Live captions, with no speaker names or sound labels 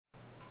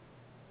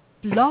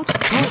Blog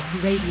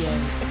Talk Radio.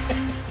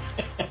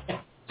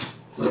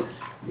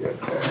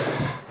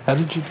 How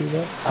did you do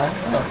that? I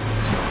don't know.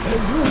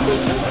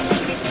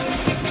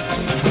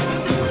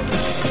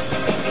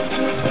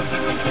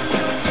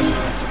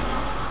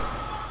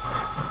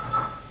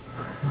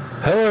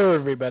 Hello,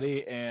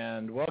 everybody,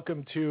 and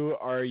welcome to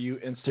RU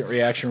Instant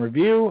Reaction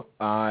Review.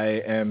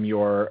 I am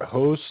your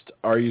host,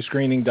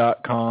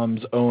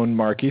 RUScreening.com's own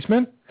Mark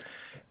Eastman.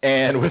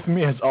 And with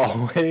me, as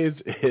always,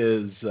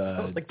 is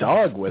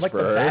Dog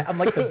Whisperer. I'm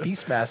like the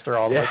Beastmaster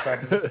all of a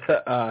sudden.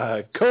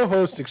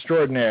 Co-host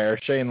extraordinaire,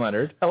 Shane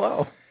Leonard.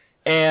 Hello.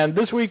 And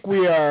this week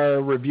we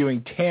are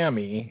reviewing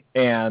Tammy,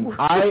 and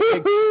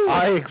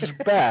I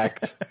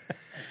expect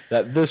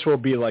that this will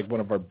be like one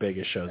of our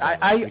biggest shows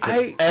ever.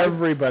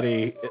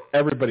 Everybody's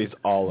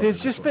all over.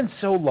 There's just been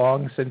so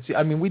long since,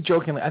 we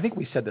jokingly, I think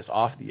we said this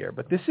off the air,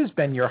 but this has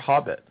been your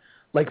Hobbit.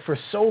 Like, for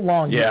so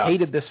long, you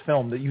hated this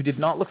film that you did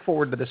not look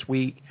forward to this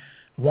week,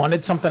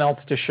 wanted something else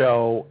to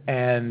show,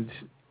 and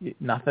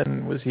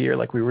nothing was here.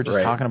 Like, we were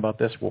just talking about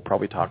this. We'll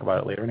probably talk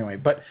about it later anyway.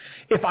 But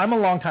if I'm a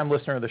longtime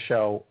listener of the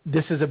show,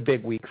 this is a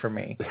big week for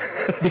me.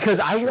 Because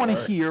I want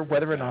to hear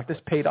whether or not this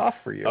paid off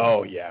for you.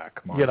 Oh, yeah,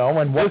 come on. You know,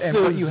 and what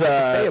you have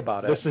to say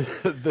about it.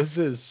 This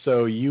is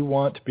so you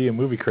want to be a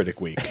movie critic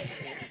week.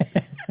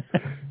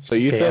 So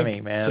you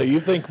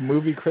think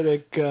movie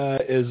critic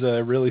is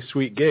a really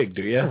sweet gig,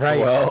 do you? Right.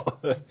 Well,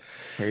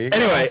 here you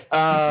anyway,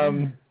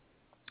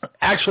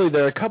 actually,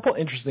 there are a couple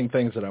interesting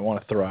things that I want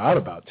to throw out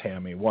about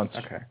Tammy once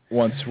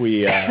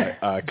we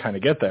kind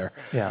of get there.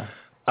 Yeah.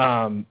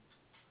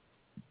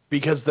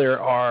 Because there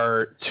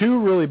are two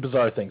really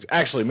bizarre things.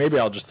 Actually, maybe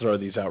I'll just throw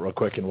these out real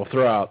quick, and we'll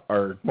throw out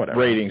our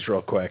ratings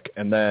real quick,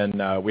 and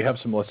then we have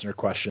some listener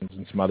questions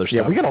and some other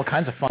stuff. Yeah, we got all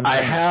kinds of fun things.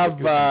 I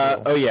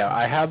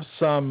have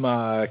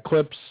some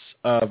clips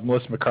of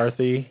Melissa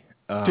McCarthy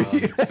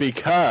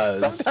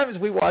because sometimes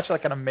we watch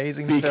like an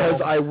amazing film. Because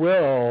I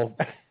will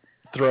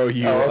throw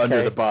you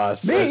under the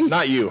bus. Me?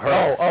 Not you,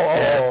 her.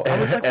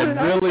 And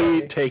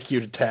really take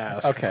you to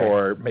task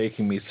for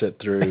making me sit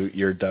through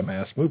your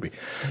dumbass movie.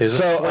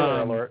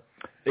 Alert.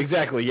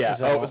 Exactly,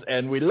 yeah.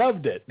 And we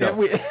loved it.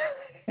 No.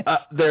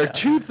 There are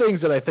two things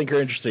that I think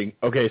are interesting.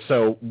 Okay,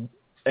 so,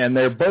 and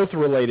they're both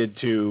related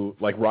to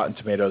like Rotten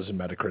Tomatoes and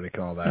Metacritic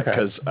and all that,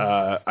 because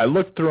I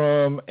looked through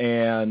them,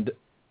 and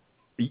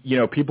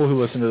people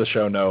who listen to the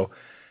show know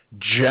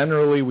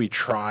generally we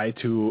try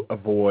to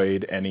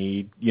avoid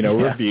any,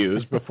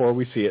 reviews before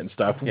we see it and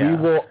stuff. Yeah. We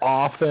will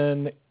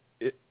often,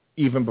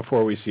 even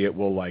before we see it,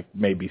 we'll like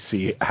maybe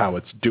see how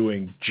it's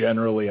doing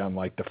generally on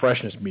like the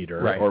freshness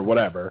meter or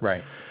whatever.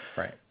 Right.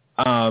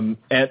 And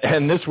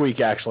this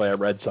week, actually, I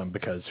read some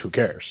because who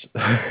cares?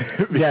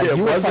 Yeah,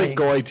 you wasn't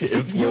going to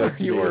influence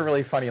you were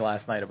really funny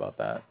last night about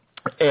that.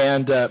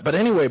 And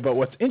but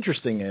what's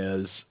interesting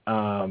is,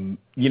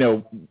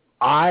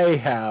 I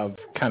have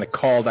kind of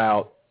called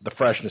out the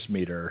freshness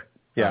meter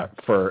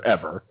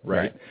forever,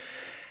 right?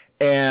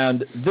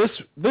 And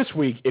this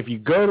week, if you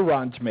go to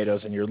Rotten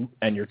Tomatoes and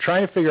you're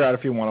trying to figure out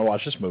if you want to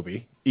watch this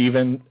movie,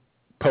 even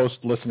post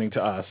listening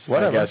to us,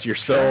 I guess you're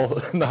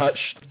still not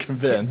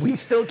convinced. We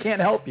still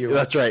can't help you.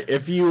 That's right.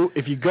 If you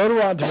go to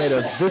Rotten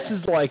Tomatoes, this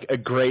is like a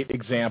great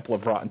example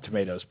of Rotten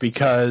Tomatoes,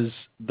 because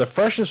the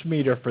freshness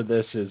meter for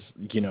this is,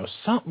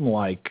 something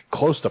like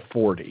close to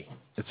 40.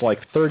 It's like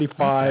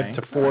 35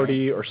 to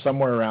 40 or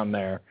somewhere around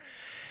there.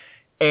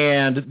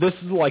 And this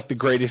is like the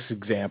greatest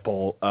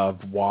example of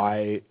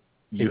why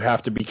you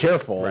have to be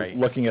careful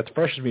looking at the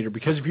freshness meter,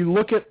 because if you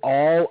look at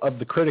all of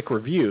the critic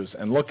reviews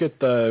and look at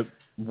the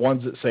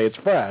ones that say it's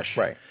fresh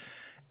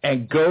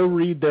and go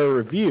read their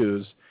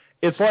reviews,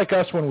 it's like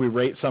us when we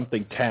rate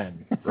something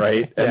 10,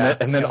 right?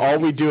 And then all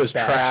we do is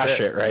trash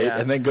it, right? Yeah.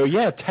 And then go,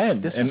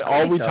 10. And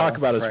all we talk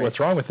about is what's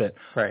wrong with it.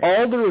 Right.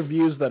 All the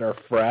reviews that are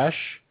fresh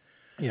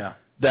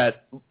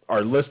that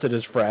are listed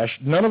as fresh,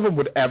 none of them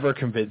would ever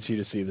convince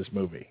you to see this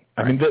movie.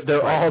 I mean,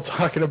 they're all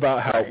talking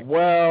about how,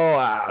 well,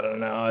 I don't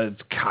know,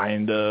 it's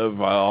kind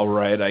of all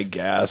right, I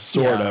guess,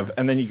 sort of.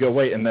 And then you go,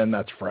 wait, and then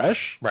that's fresh?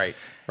 Right.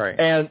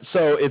 And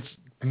so it's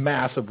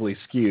massively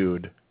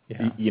skewed,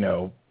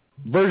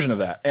 version of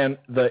that. And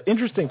the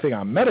interesting thing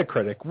on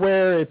Metacritic,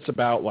 where it's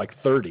about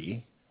like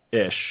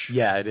 30-ish.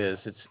 Yeah, it is.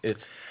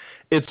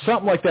 It's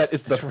something like that.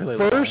 It's the really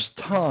first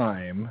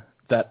time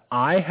that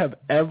I have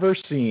ever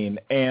seen,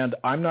 and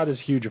I'm not as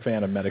huge a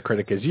fan of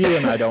Metacritic as you,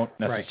 and I don't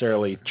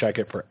necessarily check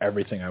it for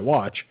everything I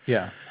watch.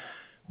 Yeah.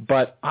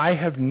 But I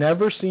have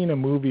never seen a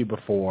movie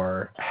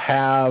before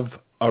have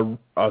a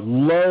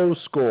low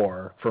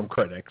score from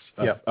critics,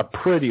 a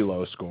pretty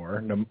low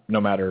score, no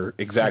matter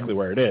exactly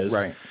where it is.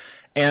 Right.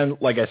 And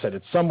like I said,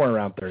 it's somewhere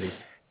around 30,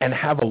 and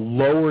have a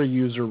lower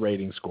user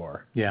rating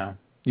score. Yeah.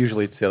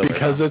 Usually it's the other way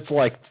around. Because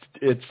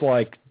it's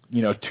like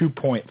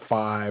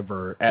 2.5,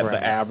 or at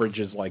the average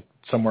is like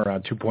somewhere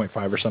around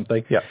 2.5 or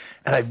something. Yeah.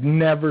 And I've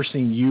never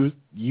seen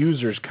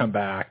users come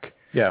back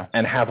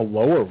and have a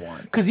lower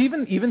one. Because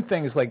even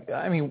things like,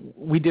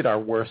 we did our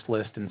worst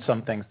list, and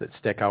some things that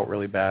stick out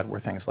really bad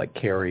were things like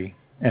Carrie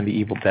and the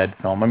Evil Dead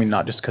film.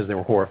 Not just because they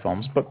were horror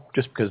films, but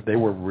just because they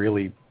were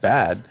really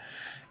bad.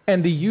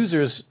 And the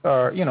users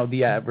are,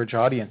 the average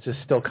audience is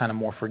still kind of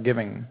more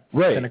forgiving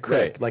than a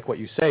critic. Like what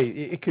you say,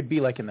 it could be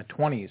like in the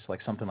 20s,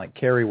 like something like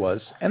Carrie was.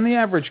 And the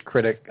average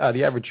critic,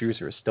 the average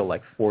user is still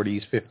like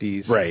 40s,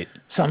 50s,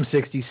 some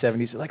 60s,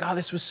 70s. Like, oh,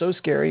 this was so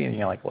scary. And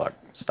you're like, look,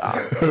 stop.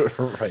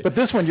 Right. But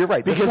this one, you're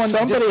right. Because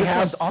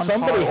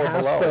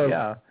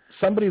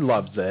somebody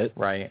loves it.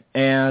 Right.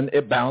 And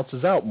it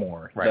balances out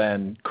more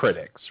than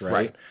critics,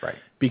 right? Right.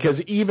 Because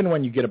even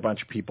when you get a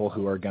bunch of people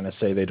who are going to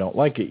say they don't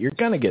like it, you're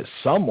going to get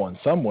someone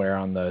somewhere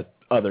on the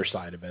other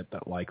side of it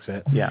that likes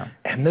it. Yeah.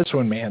 And this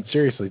one, man,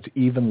 seriously, it's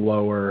even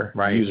lower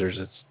users.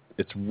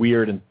 It's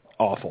weird and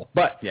awful.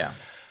 But yeah.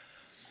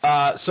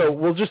 So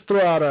we'll just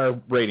throw out our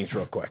ratings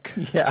real quick.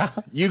 Yeah.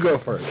 You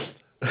go first.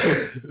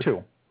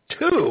 2.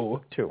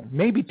 2? 2.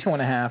 Maybe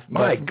 2.5.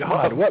 My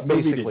God, what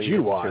movie did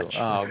you watch?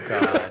 Oh,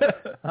 God.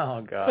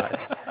 Oh, God.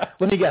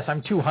 Let me guess.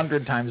 I'm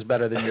 200 times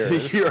better than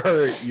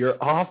yours.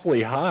 You're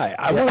awfully high.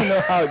 I want to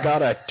know how it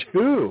got a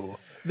 2.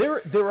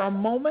 There are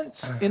moments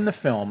in the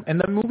film, and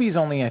the movie's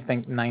only, I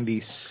think,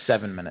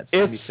 97 minutes,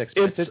 96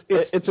 minutes.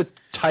 It's a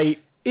tight...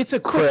 It's a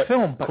quick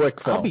film, but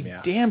I'll be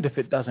damned if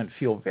it doesn't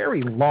feel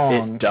very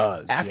long. It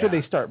does. After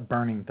they start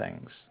burning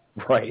things.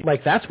 Right.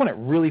 Like, that's when it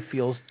really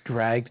feels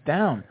dragged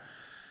down.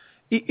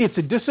 It's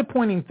a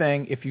disappointing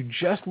thing if you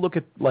just look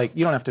at, like,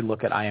 you don't have to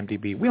look at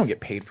IMDb. We don't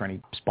get paid for any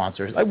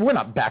sponsors. Like, we're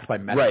not backed by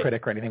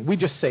Metacritic or anything. We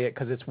just say it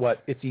because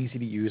it's easy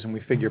to use, and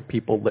we figure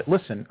people that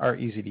listen are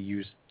easy to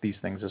use these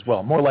things as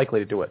well, more likely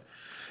to do it.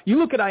 You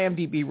look at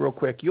IMDb real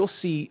quick, you'll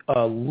see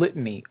a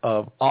litany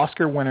of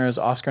Oscar winners,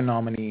 Oscar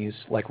nominees,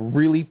 like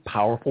really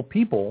powerful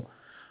people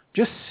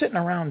just sitting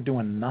around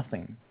doing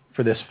nothing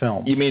for this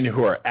film. You mean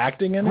who are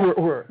acting in it?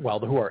 Who are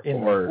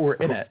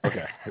in it.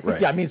 Okay, right.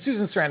 Yeah, I mean,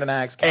 Susan Sarandon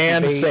acts.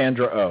 And Bates,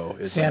 Sandra Oh.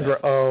 Sandra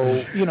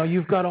Oh.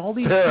 You've got all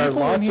these there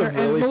people are lots in here. of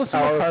really and Melissa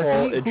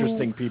powerful, McCarthy,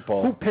 interesting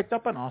people. Who picked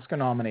up an Oscar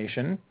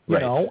nomination, you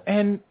know,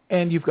 and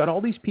you've got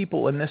all these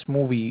people in this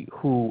movie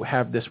who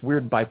have this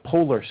weird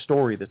bipolar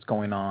story that's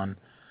going on.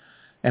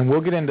 And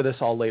we'll get into this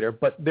all later,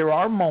 but there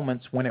are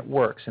moments when it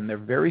works, and they're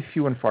very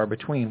few and far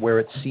between, where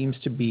it seems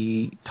to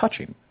be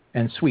touching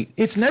and sweet.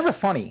 It's never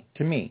funny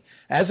to me.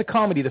 As a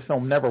comedy, the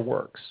film never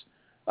works.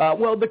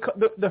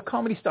 The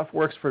comedy stuff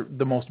works for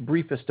the most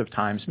briefest of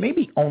times,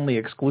 maybe only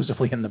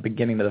exclusively in the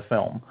beginning of the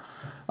film.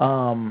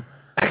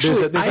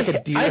 Actually, I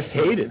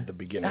hated the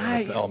beginning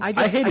of the film.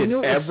 I hated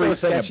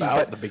everything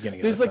about the beginning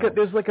of the film.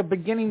 There's like a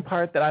beginning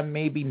part that I'm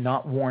maybe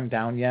not worn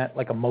down yet.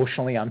 Like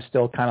emotionally, I'm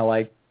still kind of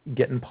like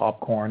getting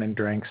popcorn and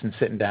drinks and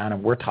sitting down,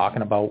 and we're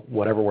talking about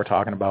whatever we're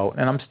talking about,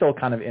 and I'm still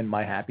kind of in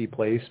my happy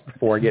place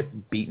before I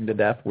get beaten to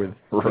death with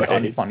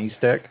a funny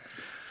stick.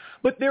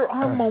 But there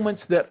are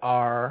moments that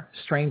are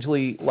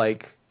strangely,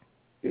 like,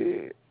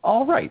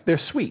 all right,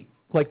 they're sweet.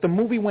 Like, the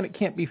movie, when it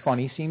can't be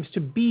funny, seems to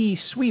be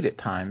sweet at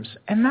times,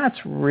 and that's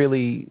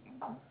really...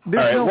 All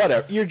right,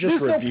 whatever. You're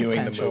just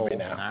reviewing the movie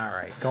now. All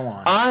right, go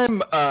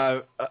on.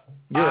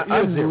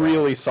 I'm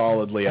really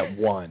solidly at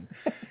 1.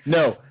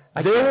 No. I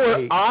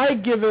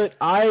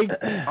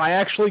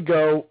actually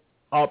go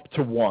up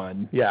to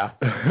 1. Yeah.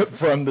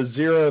 From the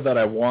 0 that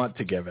I want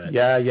to give it.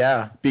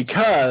 Yeah.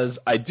 Because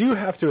I do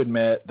have to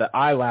admit that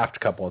I laughed a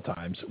couple of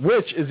times,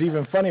 which is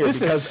even funnier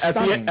because at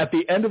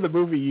the end of the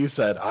movie you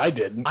said I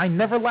didn't. I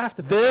never laughed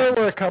at that. There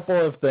were a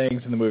couple of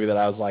things in the movie that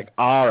I was like,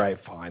 all right,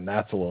 fine,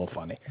 that's a little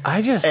funny.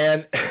 I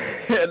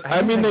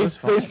mean, they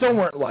still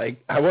weren't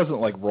like, I wasn't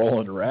like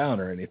rolling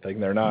around or anything.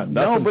 They're not.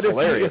 No, but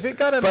hilarious.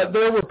 but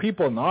there were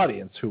people in the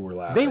audience who were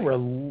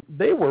laughing.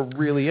 They were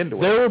really into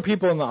it. There were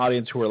people in the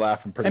audience who were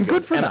laughing pretty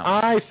good. And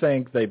I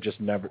think they've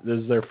just never. This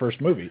is their first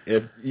movie.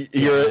 If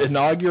your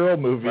inaugural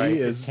movie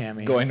is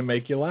going to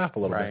make you laugh a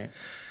little bit.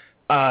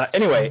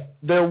 Anyway,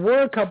 there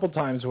were a couple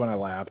times when I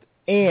laughed,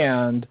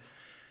 and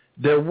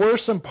there were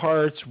some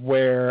parts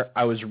where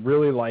I was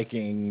really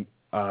liking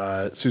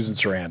Susan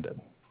Sarandon.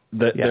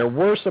 There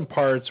were some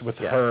parts with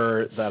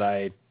her that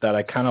I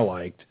kind of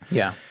liked.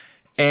 Yeah.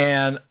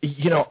 And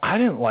I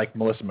didn't like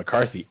Melissa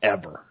McCarthy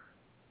ever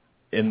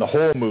in the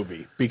whole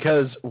movie,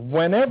 because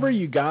whenever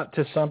you got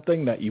to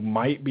something that you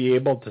might be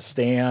able to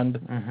stand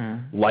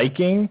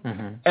liking,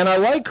 and I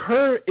like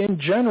her in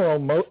general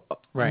most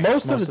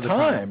of the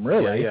time,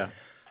 really. Yeah.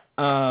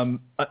 I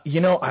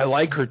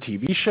like her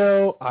TV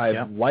show.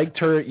 I've liked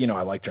her.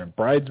 I liked her in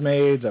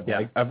Bridesmaids.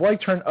 I've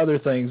liked her in other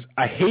things.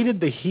 I hated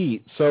The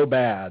Heat so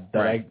bad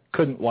that I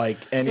couldn't like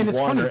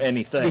anyone or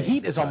anything. The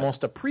Heat is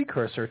almost a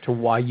precursor to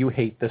why you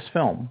hate this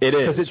film. It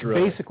is, because it's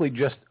basically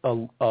just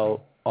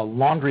a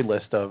laundry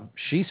list of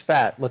she's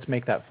fat, let's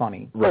make that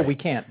funny. Right. Oh, we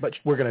can't, but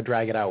we're going to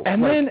drag it out.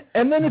 And then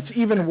it's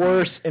even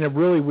worse in a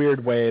really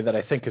weird way that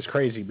I think is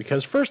crazy,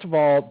 because first of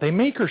all, they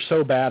make her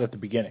so bad at the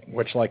beginning,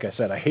 which, like I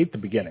said, I hate the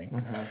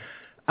beginning.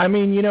 I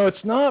mean,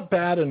 it's not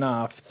bad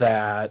enough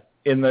that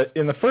in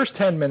the first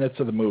 10 minutes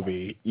of the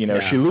movie,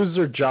 she loses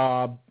her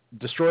job,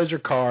 destroys her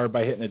car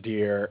by hitting a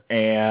deer,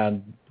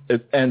 and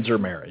it ends her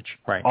marriage.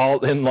 Right.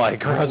 All in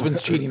like her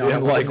husband's cheating on her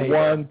in like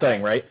one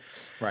thing, right?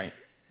 Right.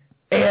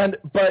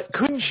 But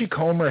couldn't she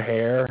comb her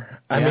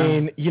hair? I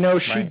mean,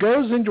 she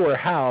goes into her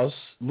house,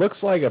 looks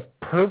like a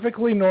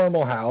perfectly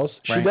normal house.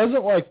 She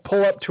doesn't like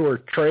pull up to her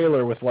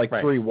trailer with like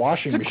 3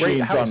 washing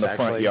machines on the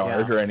front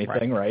yard or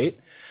anything, right?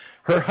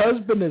 Her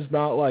husband is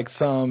not like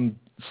some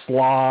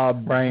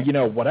slob,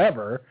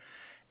 whatever.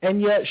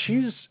 And yet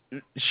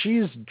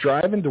she's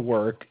driving to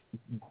work,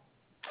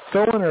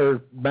 filling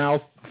her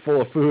mouth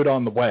full of food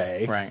on the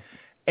way. Right.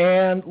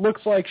 And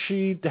looks like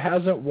she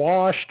hasn't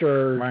washed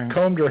or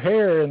combed her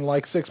hair in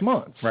like 6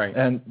 months. Right.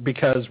 And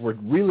because we're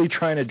really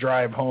trying to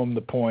drive home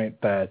the point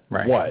that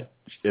what?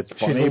 It's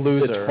funny. She's a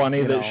loser. It's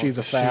funny that she's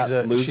a fat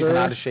loser. She's an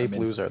out-of-shape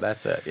loser. That's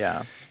it,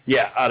 yeah.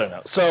 Yeah, I don't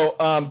know. So,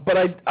 but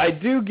I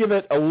do give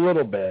it a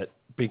little bit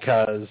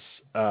because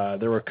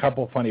there were a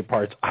couple funny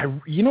parts.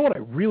 You know what I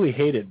really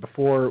hated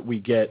before we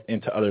get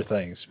into other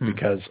things?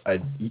 Because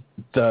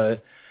the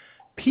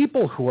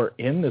people who are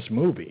in this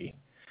movie,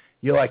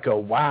 you like go,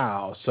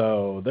 wow,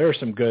 so there are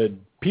some good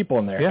people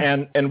in there.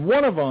 Yeah. And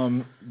one of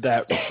them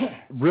that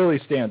really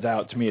stands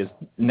out to me is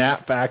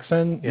Nat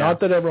Faxon. Yeah. Not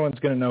that everyone's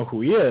going to know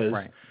who he is,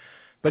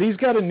 but he's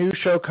got a new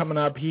show coming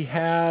up. He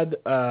had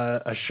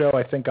a show,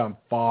 I think, on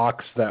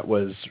Fox that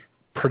was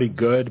pretty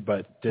good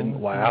but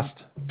didn't last.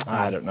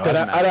 I don't know.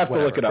 I'd have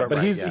to look it up.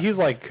 But he's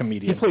like a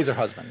comedian. He plays her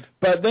husband.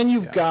 But then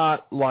you've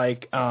got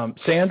like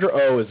Sandra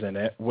Oh is in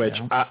it, which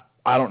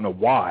I don't know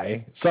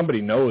why.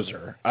 Somebody knows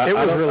her. I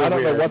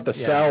don't know what the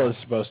sell is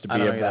supposed to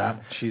be of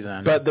that. She's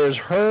in. But there's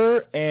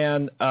her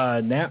and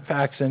Nat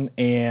Faxon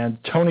and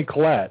Toni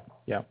Collette.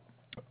 Yeah.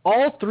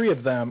 All 3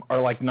 of them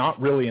are like not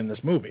really in this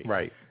movie.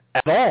 Right.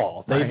 At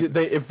all. They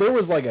if there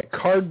was like a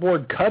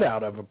cardboard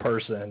cutout of a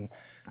person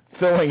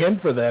filling in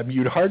for them,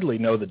 you'd hardly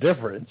know the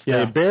difference.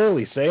 Yeah. They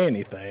barely say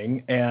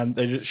anything, and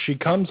she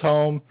comes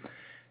home,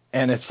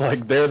 and it's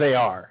like, there they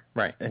are.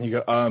 Right. And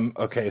you go,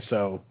 okay,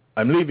 so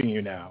I'm leaving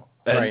you now.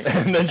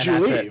 And then she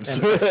leaves,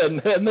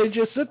 and they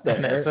just sit there.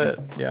 And that's it.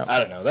 Yeah. I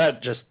don't know.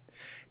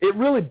 It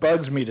really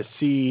bugs me to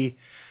see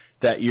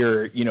that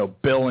you're,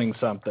 billing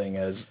something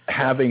as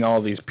having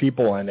all these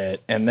people in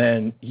it, and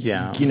then,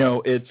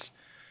 it's,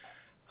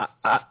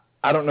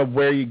 I don't know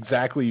where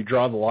exactly you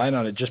draw the line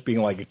on it just being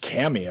like a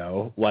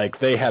cameo. Like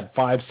they had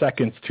 5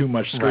 seconds too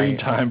much screen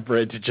time for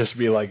it to just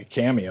be like a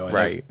cameo.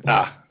 And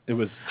it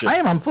was just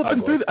I'm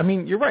flipping through.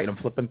 You're right. I'm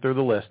flipping through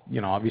the list.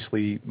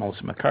 Obviously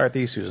Melissa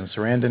McCarthy, Susan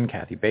Sarandon,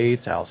 Kathy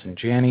Bates, Allison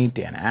Janney,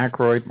 Dan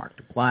Aykroyd, Mark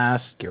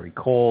Duplass, Gary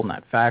Cole,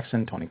 Nat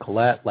Faxon, Toni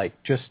Collette. Like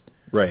just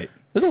right.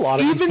 There's a lot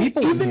of these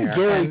people in here. Even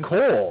Gary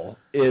Cole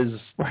is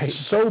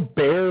so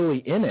barely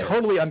in it.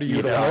 Totally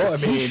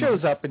underutilized. He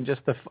shows up in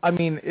just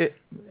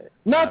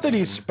not that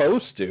he's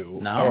supposed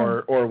to,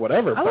 or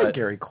whatever. I like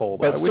Gary Cole,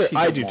 but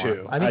I do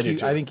too. I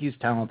think he's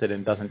talented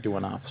and doesn't do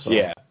enough. So.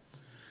 Yeah.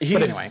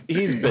 But anyway,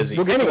 he's busy.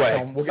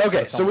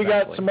 So we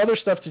got some other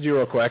stuff to do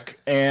real quick,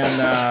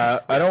 and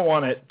I don't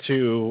want it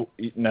to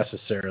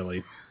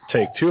necessarily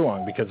take too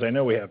long because I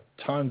know we have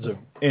tons of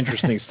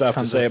interesting stuff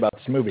to say about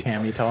this movie.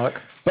 Tammy talk.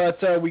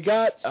 But we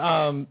got,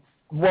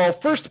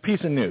 first a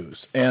piece of news,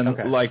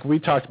 and like we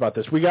talked about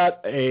this, we got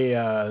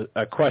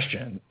a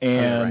question,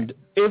 and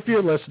if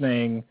you're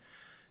listening,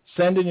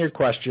 send in your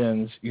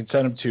questions. You can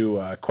send them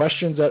to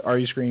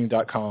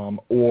questions@ruscreening.com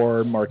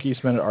or Mark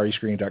Eastman at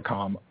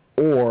ruscreening.com.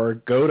 Or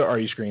go to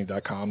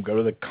ruscreening.com, go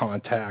to the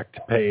contact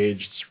page.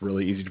 It's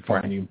really easy to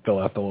find. You can fill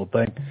out the little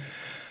thing.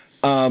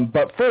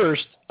 But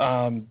first,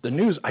 the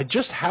news, I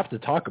just have to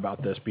talk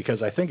about this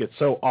because I think it's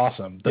so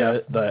awesome.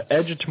 The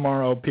Edge of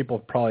Tomorrow, people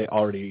have probably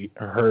already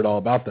heard all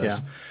about this.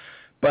 Yeah.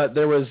 But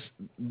there's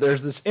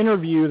this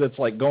interview that's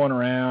like going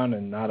around,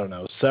 and I don't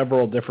know,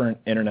 several different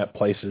internet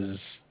places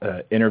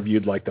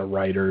interviewed like the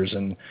writers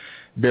and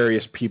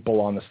various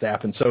people on the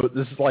staff. And so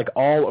this is like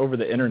all over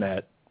the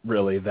internet,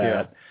 really,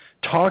 that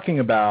talking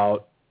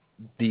about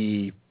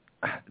it's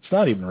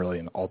not even really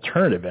an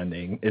alternative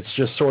ending. It's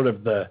just sort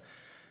of the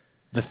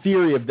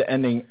theory of the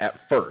ending at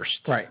first.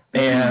 Right.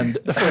 And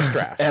the first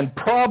draft. And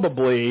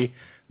probably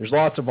there's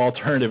lots of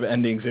alternative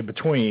endings in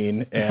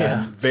between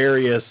and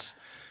various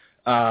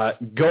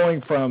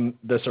going from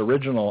this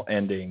original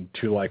ending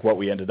to like what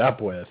we ended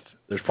up with.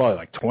 There's probably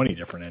like 20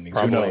 different endings.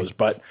 Probably. Who knows?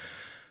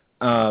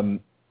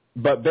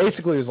 But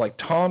basically, it was like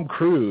Tom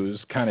Cruise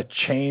kind of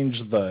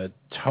changed the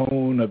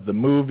tone of the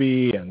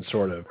movie and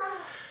sort of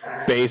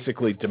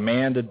basically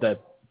demanded that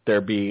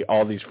there be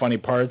all these funny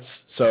parts.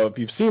 So if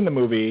you've seen the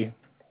movie,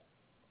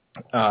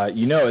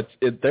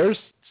 there's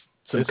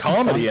some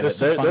comedy in it.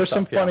 There's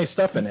some funny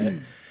stuff in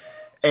it.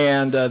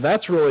 And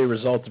that's really a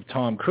result of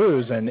Tom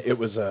Cruise, and it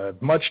was a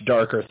much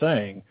darker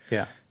thing.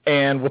 Yeah.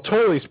 And we'll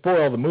totally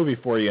spoil the movie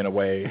for you in a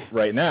way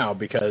right now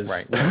because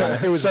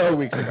it was 2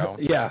 weeks ago.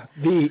 Yeah.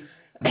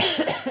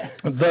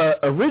 The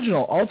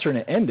original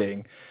alternate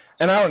ending,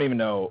 and I don't even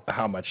know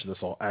how much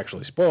this will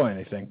actually spoil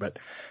anything, but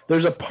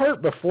there's a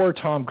part before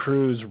Tom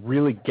Cruise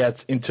really gets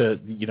into,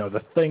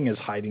 the thing is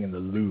hiding in the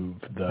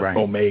Louvre, the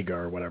Omega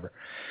or whatever.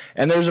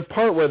 And there's a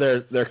part where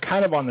they're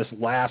kind of on this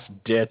last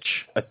ditch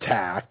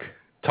attack.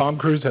 Tom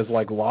Cruise has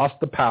like lost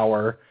the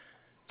power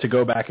to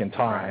go back in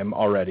time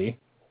already.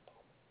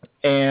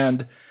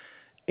 And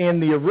in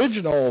the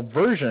original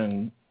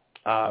version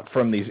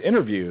from these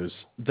interviews,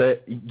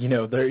 that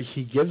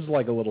he gives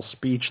like a little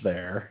speech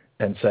there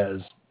and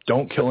says,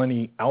 "Don't kill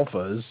any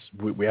alphas.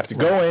 We have to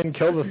go in,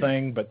 kill the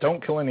thing, but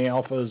don't kill any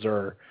alphas,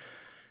 or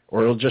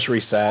it'll just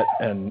reset."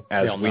 And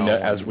as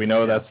we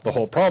know, that's the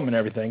whole problem and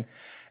everything.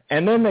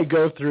 And then they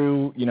go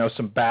through,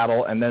 some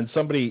battle, and then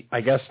somebody,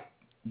 I guess,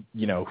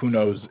 who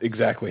knows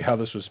exactly how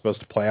this was supposed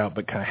to play out,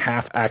 but kind of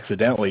half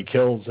accidentally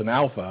kills an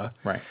alpha.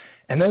 Right.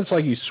 And then it's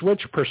like you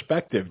switch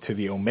perspective to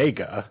the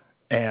Omega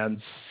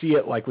and see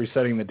it like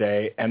resetting the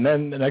day. And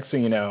then the next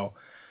thing you know,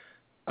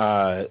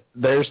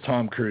 there's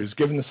Tom Cruise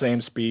giving the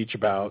same speech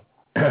about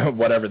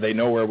whatever, they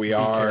know where we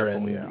are,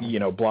 and,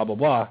 blah, blah,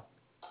 blah.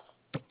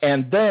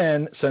 And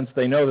then, since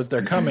they know that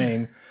they're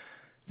coming,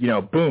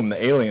 boom,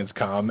 the aliens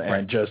come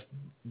and just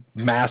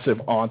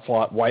massive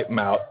onslaught, wipe them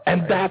out.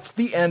 And that's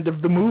the end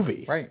of the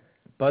movie. Right.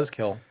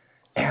 Buzzkill.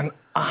 And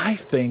I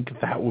think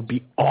that would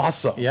be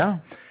awesome. Yeah.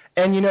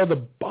 And,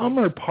 the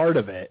bummer part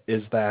of it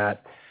is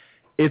that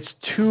it's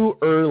too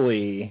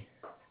early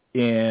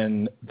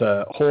in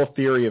the whole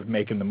theory of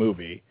making the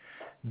movie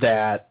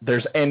that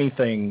there's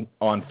anything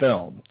on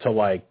film to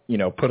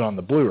put on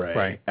the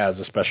Blu-ray as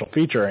a special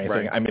feature or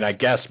anything. Right. I mean, I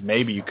guess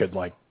maybe you could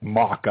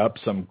mock up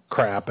some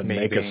crap and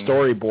make a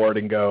storyboard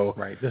and go,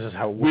 right, this is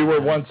how we were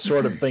once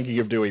sort of thinking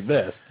of doing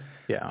this.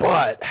 Yeah.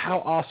 But how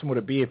awesome would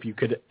it be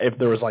if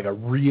there was a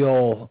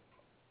real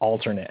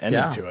alternate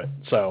ending to it?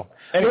 So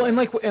anyway.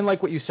 Well, and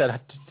like what you said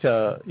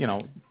to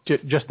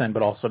just then,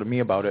 but also to me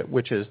about it,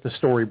 which is the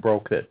story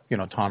broke that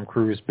Tom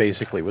Cruise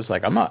basically was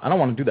like, I don't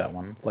want to do that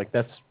one.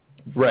 That's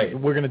right.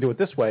 We're going to do it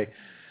this way.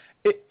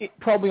 It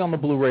probably on the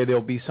Blu-ray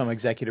there'll be some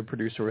executive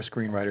producer or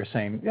screenwriter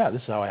saying, yeah,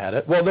 this is how I had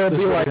it. Well, there'll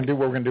be what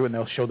we're going to do, and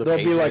they'll show the there'll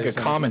pages be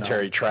a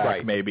commentary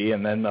track maybe,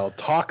 and then they'll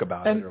talk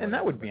about it. And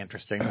that would be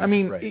interesting. I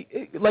mean,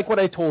 like what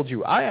I told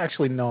you, I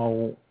actually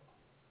know.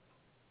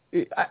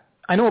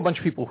 I know a bunch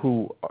of people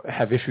who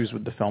have issues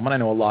with the film, and I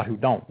know a lot who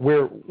don't.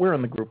 We're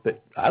in the group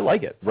that I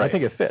like it. Right. I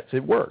think it fits.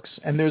 It works.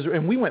 And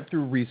we went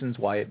through reasons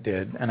why it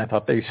did, and I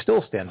thought they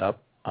still stand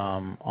up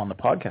on the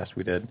podcast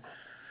we did.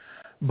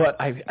 But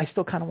I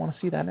still kind of want to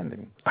see that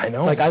ending. I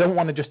know. I don't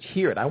want to just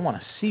hear it. I want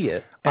to see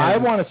it.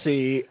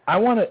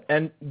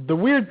 And the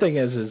weird thing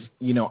is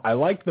I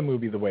like the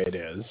movie the way it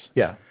is.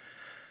 Yeah.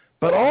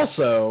 But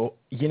also,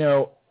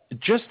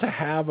 just to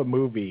have a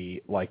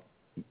movie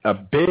a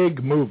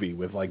big movie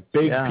with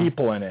big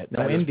people in it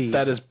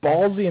that is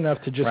ballsy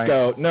enough to just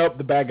go, nope,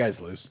 the bad guys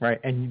lose. Right.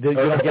 And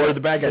or the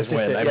bad guys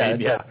win.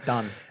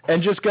 Done.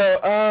 And just go,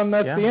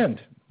 that's the end.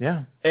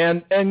 Yeah.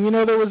 And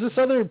there was this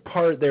other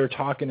part they were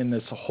talking in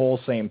this whole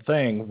same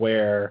thing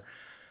where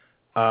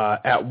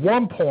at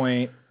one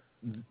point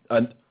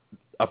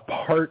a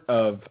part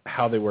of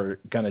how they were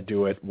going to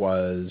do it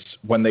was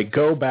when they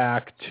go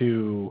back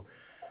to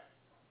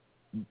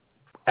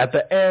at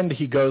the end,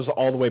 he goes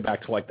all the way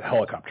back to the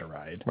helicopter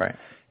ride. Right.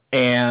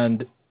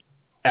 And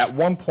at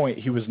one point,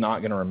 he was not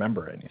going to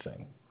remember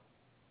anything.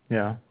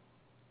 Yeah.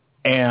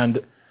 And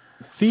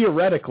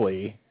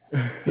theoretically,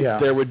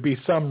 there would be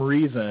some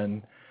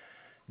reason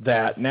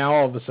that now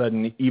all of a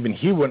sudden even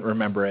he wouldn't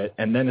remember it.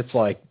 And then it's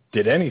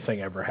did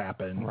anything ever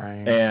happen?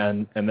 Right.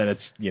 And then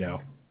it's,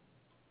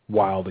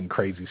 wild and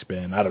crazy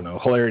spin. I don't know.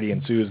 Hilarity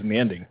ensues in the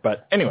ending.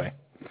 But anyway.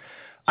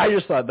 I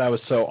just thought that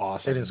was so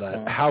awesome. It is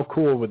cool. How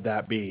cool would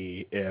that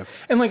be if...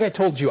 And like I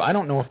told you, I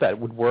don't know if that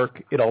would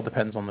work. It all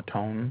depends on the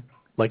tone.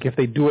 If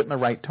they do it in the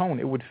right tone,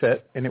 it would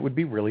fit, and it would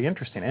be really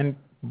interesting and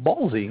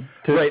ballsy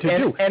to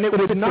do. And it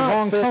would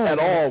not fit at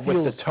all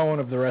with the tone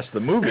of the rest of the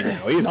movie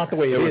now either. Not the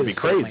way it would be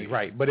crazy. Certainly.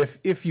 Right. But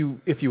if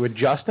you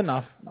adjust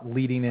enough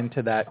leading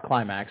into that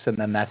climax, and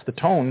then that's the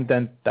tone,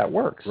 then that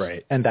works.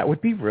 Right. And that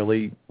would be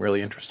really,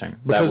 really interesting.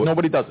 Because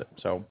nobody does it.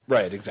 So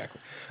right, exactly.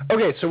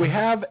 Okay, so we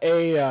have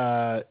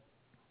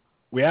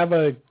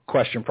a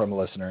question from a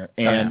listener,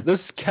 and this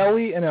is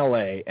Kelly in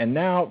L.A., and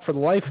now, for the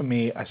life of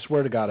me, I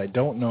swear to God, I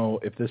don't know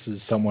if this is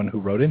someone who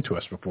wrote into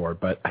us before,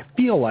 but I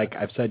feel like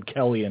I've said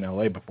Kelly in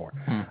L.A. before.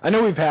 I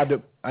know we've had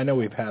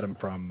him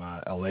from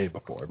L.A.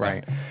 before.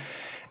 Right.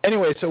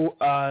 Anyway, so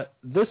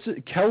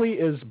Kelly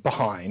is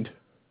behind.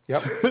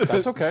 Yep,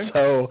 that's okay.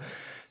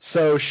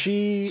 So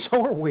she...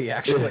 So are we,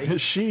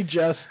 actually. She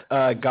just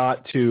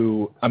got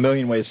to A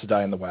Million Ways to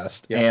Die in the West,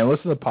 and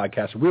listened to the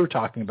podcast. We were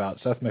talking about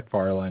Seth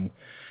MacFarlane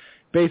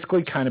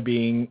basically kind of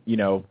being,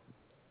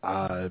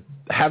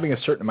 having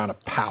a certain amount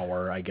of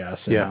power, I guess,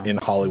 in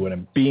Hollywood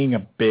and being a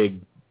big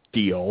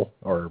deal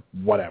or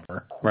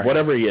whatever. Right.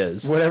 Whatever he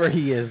is. Whatever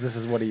he is, this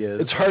is what he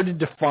is. It's hard to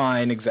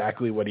define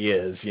exactly what he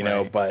is,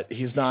 but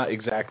he's not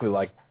exactly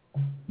like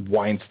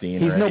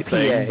Weinstein or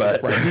anything.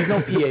 But he's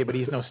no PA, but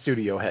he's no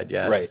studio head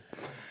yet. Right.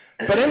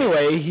 But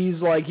anyway,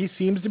 he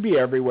seems to be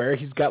everywhere.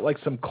 He's got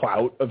some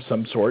clout of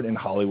some sort in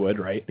Hollywood,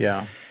 right?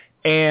 Yeah.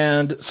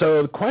 And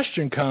so the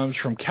question comes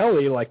from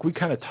Kelly, we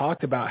kind of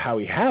talked about how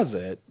he has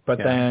it, but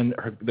then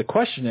the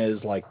question is,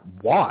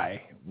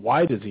 why?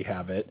 Why does he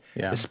have it?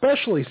 Yeah.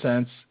 Especially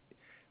since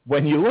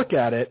when you look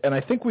at it, and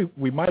I think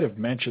we might have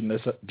mentioned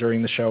this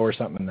during the show or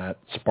something that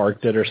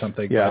sparked it or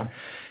something. Yeah.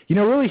 But,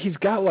 really, he's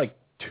got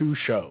 2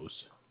 shows.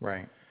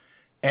 Right.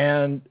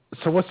 And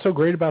so what's so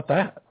great about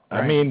that?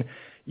 Right. I mean,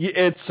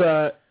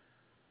 it's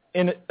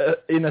in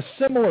a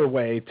similar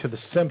way to The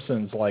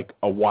Simpsons, like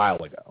a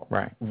while ago,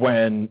 right?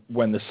 When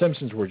The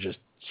Simpsons were just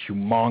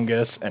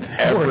humongous and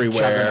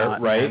everywhere,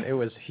 right? Man. It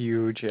was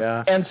huge,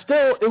 yeah. And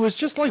still, it was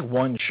just like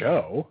one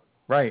show,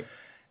 right?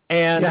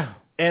 And yeah.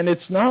 And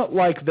it's not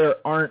like there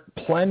aren't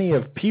plenty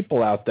of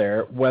people out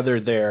there, whether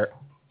they're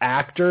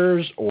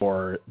actors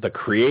or the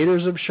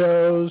creators of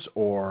shows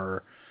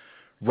or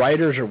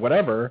writers or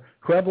whatever,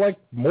 who have like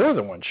more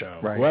than one show,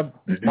 right. who have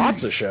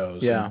lots of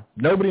shows. Yeah.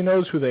 Nobody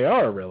knows who they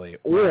are really.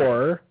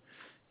 Or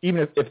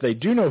even if they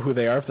do know who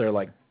they are, if they're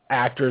like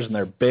actors and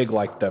they're big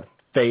like the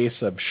face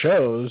of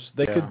shows,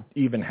 they could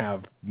even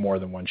have more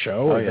than one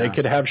show. Or they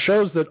could have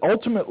shows that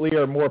ultimately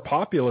are more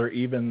popular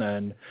even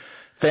than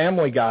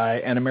Family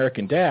Guy and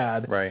American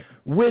Dad, right?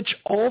 Which,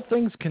 all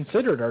things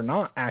considered, are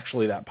not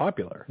actually that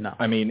popular. No.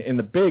 I mean, in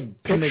the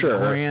big picture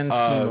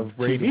of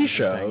TV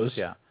shows,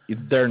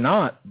 they're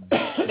not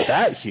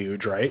that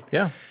huge, right?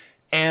 Yeah.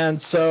 And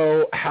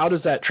so how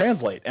does that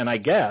translate? And I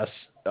guess,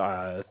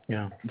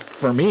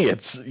 for me,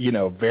 it's,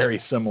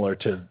 very similar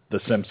to The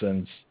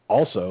Simpsons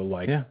also.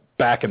 Like,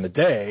 back in the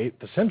day,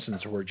 The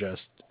Simpsons were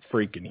just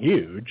freaking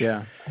huge.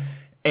 Yeah.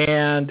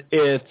 And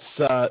it's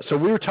so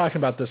we were talking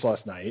about this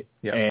last night,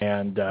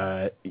 and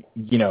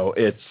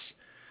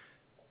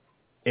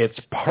it's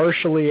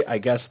partially, I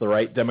guess, the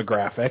right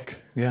demographic.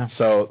 Yeah.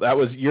 So that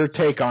was your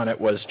take on it,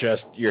 was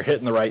just you're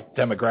hitting the right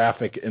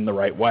demographic in the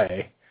right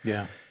way.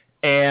 Yeah.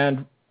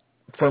 And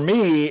for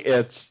me,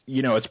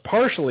 it's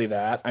partially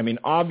that. I mean,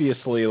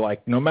 obviously,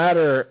 like, no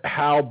matter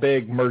how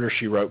big Murder,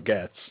 She Wrote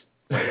gets,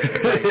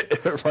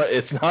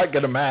 it's not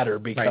going to matter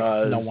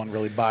because no one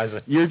really buys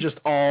it. You're just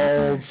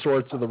all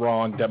sorts of the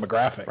wrong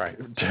demographic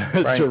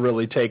to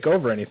really take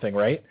over anything,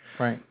 right?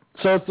 Right.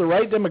 So it's the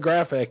right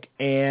demographic,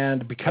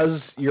 and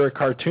because you're a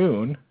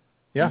cartoon,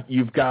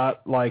 you've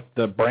got like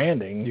the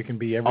branding. You can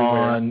be everywhere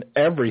on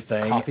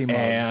everything, coffee mugs,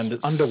 and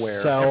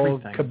underwear, sell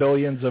everything.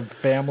 Kabillions of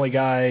Family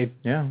Guy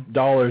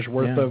dollars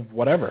worth of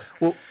whatever.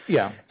 Well,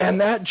 and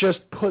that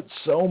just puts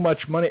so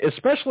much money,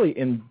 especially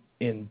in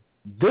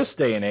this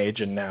day and age,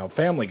 and now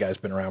Family Guy's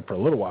been around for a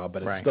little while,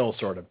 but it's still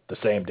sort of the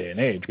same day and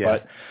age. Yeah.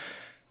 But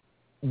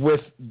with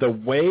the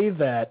way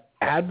that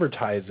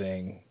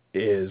advertising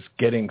is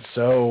getting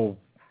so,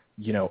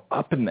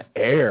 up in the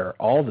air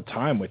all the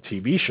time with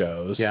TV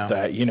shows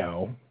that,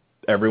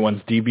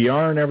 everyone's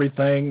DVR and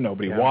everything,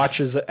 nobody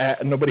watches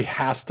it, nobody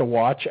has to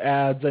watch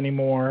ads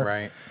anymore.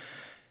 Right.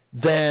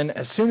 Then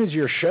as soon as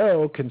your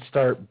show can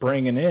start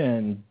bringing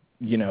in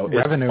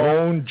revenue, its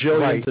own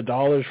jillions of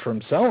dollars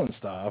from selling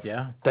stuff,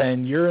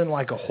 then you're in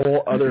like a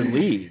whole other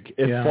league.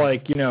 It's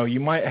like, you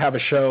might have a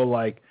show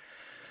like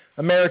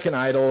American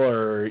Idol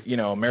or,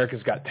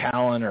 America's Got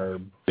Talent or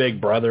Big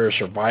Brother or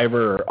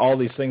Survivor or all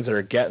these things that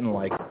are getting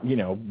like,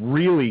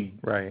 really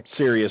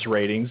serious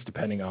ratings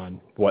depending on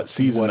what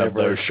season of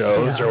those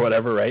shows or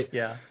whatever, right?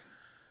 Yeah.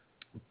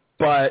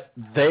 But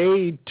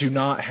they do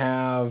not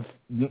have,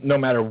 no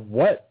matter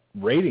what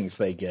ratings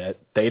they get,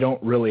 they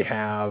don't really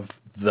have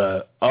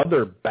the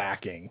other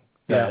backing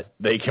that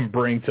they can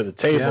bring to the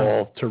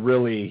table to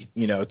really,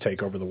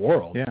 take over the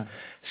world. Yeah.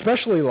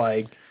 Especially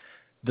like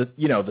the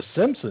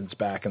Simpsons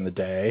back in the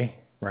day.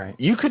 Right.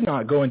 You could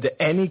not go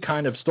into any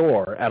kind of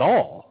store at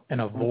all and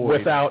avoid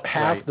without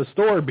half the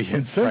store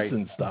being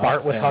Simpsons stuff.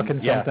 Bart was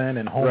hucking something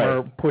and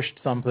Homer pushed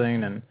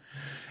something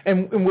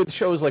and with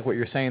shows like what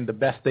you're saying, the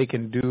best they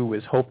can do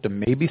is hope to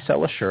maybe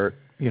sell a shirt,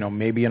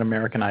 maybe an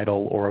American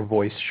Idol or a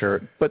Voice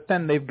shirt, but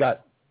then they've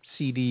got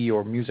CD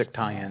or music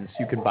tie-ins.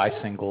 You can buy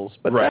singles,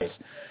 but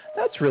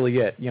that's really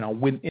it.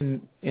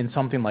 In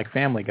something like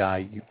Family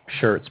Guy,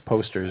 shirts,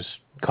 posters,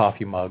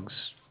 coffee mugs,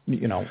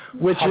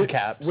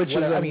 hubcaps, which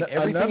whatever. is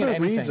another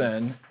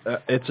reason.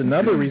 It's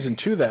another reason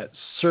too that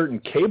certain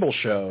cable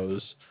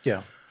shows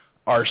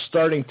are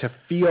starting to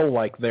feel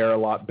like they're a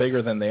lot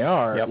bigger than they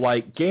are. Yep.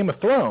 Like Game of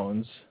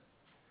Thrones,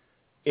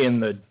 in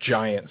the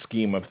giant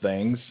scheme of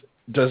things,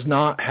 does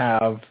not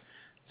have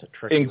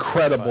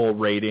incredible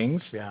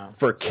ratings. Yeah.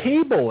 For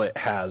cable, it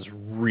has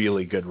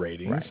really good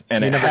ratings,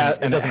 and it has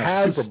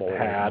Super Bowl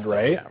had,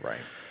 ratings, right? Yeah,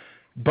 right.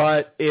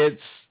 But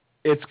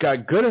it's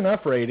got good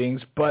enough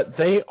ratings, but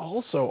they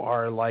also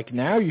are like,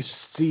 now you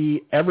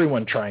see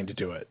everyone trying to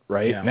do it,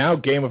 right? Yeah. Now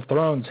Game of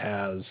Thrones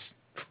has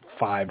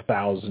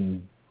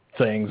 5,000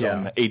 things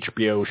on the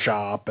HBO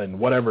shop and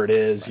whatever it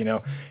is, you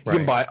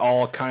can buy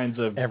all kinds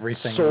of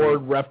everything,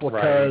 sword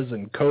replicas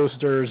and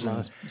coasters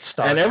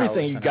and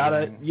everything. You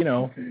gotta,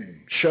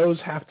 shows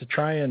have to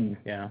try and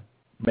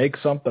make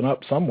something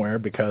up somewhere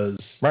because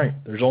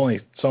there's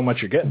only so much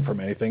you're getting from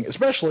anything,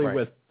 especially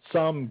with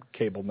some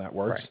cable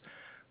networks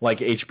like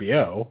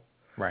HBO,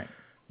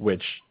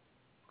 which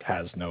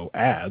has no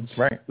ads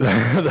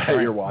that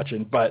you're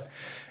watching. But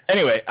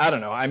anyway, I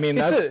don't know. I mean,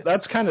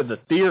 that's kind of the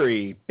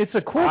theory. It's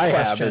a cool I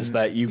question. have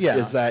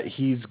is that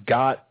he's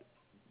got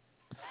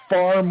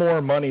far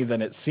more money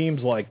than it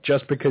seems like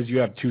just because you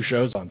have two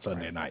shows on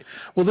Sunday night.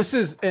 Well, this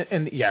is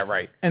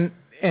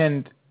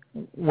and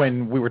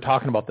when we were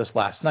talking about this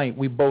last night,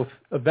 we both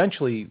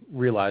eventually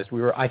realized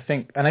I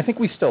think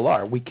we still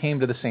are. We came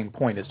to the same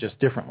point, it's just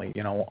differently.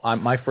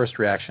 My first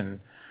reaction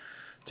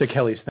to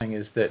Kelly's thing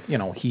is that,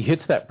 he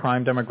hits that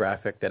prime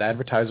demographic that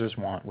advertisers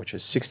want, which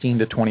is 16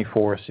 to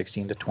 24,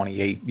 16 to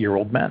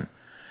 28-year-old men.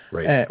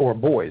 Right. Or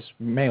boys,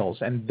 males,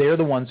 and they're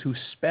the ones who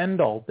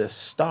spend all this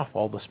stuff,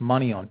 all this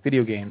money on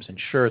video games and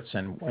shirts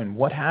and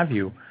what have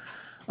you.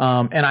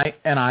 And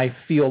I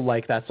feel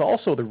like that's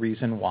also the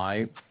reason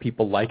why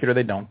people like it or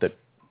they don't, that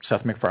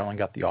Seth MacFarlane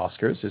got the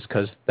Oscars, is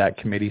because that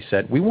committee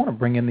said, we want to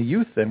bring in the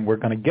youth and we're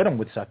going to get them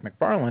with Seth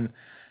MacFarlane.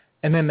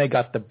 And then they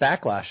got the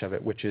backlash of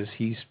it, which is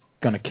he's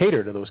going to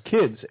cater to those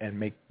kids and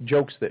make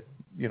jokes that,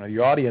 the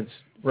audience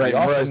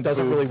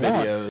doesn't really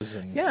want.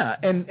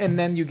 And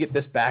then you get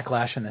this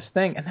backlash and this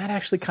thing, and that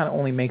actually kind of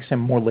only makes him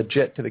more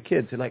legit to the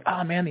kids. They're like,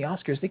 oh man, the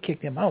Oscars, they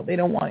kicked him out. They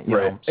don't want you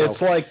know. So,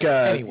 it's like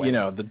anyway.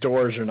 The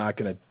Doors are not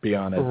going to be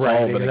on it.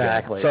 Right,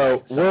 exactly. Again.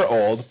 So we're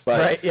old, but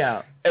right,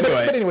 yeah. But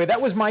anyway, that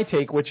was my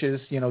take, which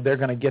is, they're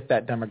going to get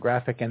that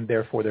demographic, and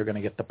therefore they're going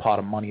to get the pot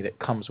of money that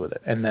comes with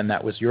it. And then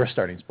that was your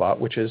starting spot,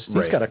 which is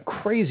he's got a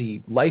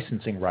crazy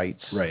licensing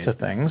rights to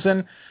things.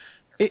 And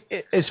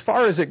as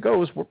far as it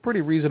goes, we're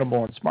pretty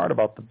reasonable and smart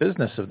about the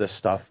business of this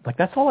stuff. Like,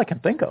 that's all I can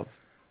think of.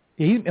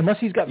 Unless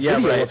he's got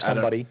video of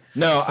somebody.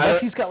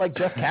 Unless he's got like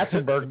Jeff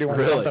Katzenberg doing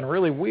something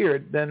really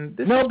weird, then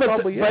this is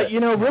probably it.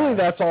 But really,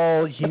 that's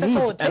all he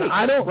needs. And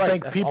I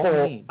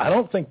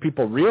don't think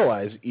people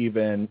realize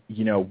even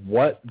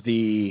what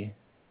the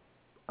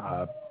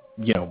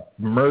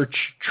merch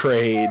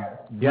trade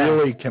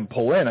really can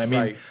pull in. I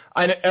mean,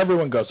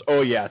 everyone goes,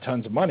 oh yeah,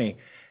 tons of money.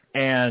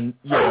 And,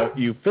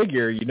 you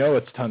figure,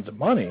 it's tons of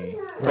money,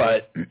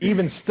 but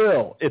even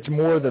still, it's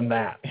more than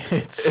that.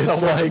 It's so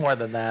much more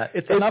than that.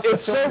 It's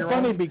so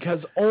funny because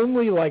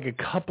only like a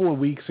couple of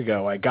weeks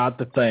ago, I got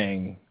the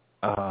thing,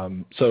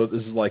 so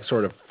this is like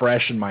sort of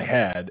fresh in my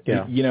head,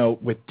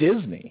 with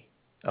Disney.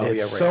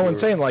 It's so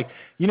insane. Like,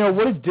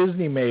 what did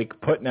Disney make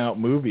putting out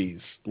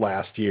movies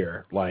last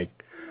year? Like,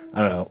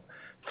 I don't know.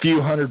 Few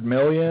 $100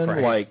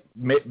 million, like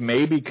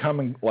maybe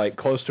coming like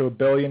close to $1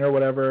 billion or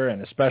whatever,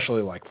 and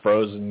especially like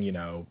Frozen,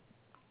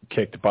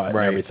 kicked butt and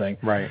everything.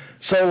 Right.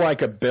 So like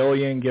 $1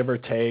 billion, give or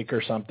take,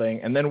 or something.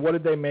 And then what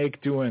did they make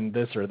doing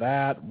this or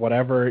that,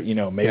 whatever?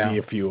 Maybe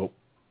a few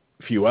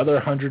other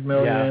 $100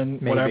 million,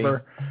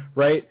 whatever.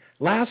 Right.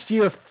 Last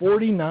year,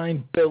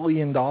 $49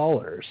 billion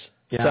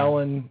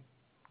selling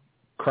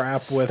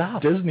crap with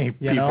Disney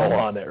people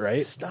on it.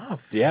 Right.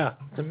 Yeah.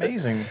 It's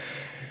amazing.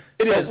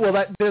 It is.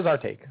 Well, there's our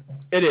take.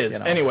 It is.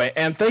 Anyway,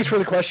 and thanks for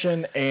the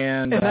question.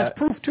 And that's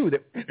proof, too,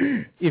 that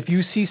if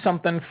you see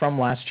something from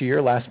last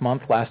year, last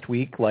month, last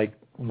week, like,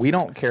 we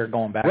don't care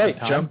going back in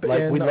time. Jump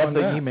like, in we love on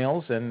the that.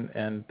 emails,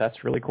 and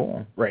that's really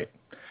cool. Right.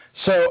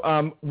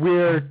 So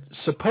we're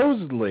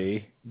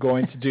supposedly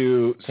going to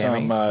do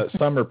some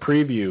summer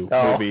preview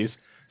movies.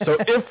 So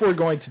if we're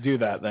going to do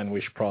that, then we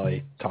should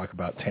probably talk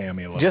about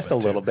Tammy a little bit. Just a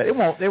little bit. It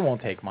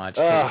won't take much.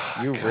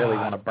 You really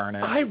want to burn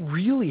it. I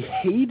really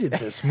hated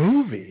this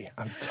movie.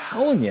 I'm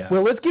telling you.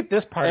 Well, let's get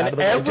this part out of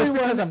the way.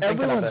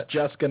 Everyone's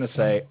just going to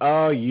say,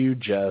 "Oh, you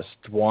just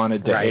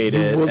wanted to hate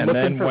it," and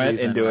then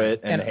went into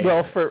it and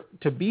hated it.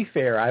 To be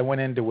fair, I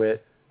went into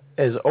it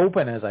as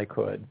open as I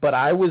could, but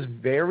I was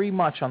very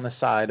much on the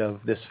side of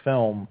this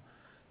film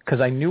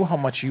because I knew how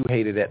much you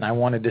hated it, and I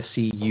wanted to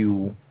see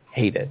you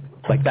hate it.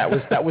 Like that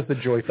was the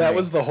joy for me. That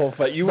was the whole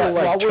fight. You were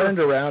like turned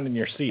around in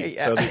your seat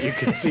so that you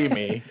could see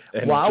me.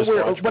 And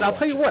but I'll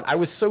tell you what, I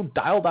was so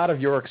dialed out of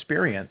your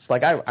experience.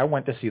 Like I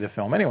went to see the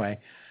film anyway.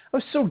 I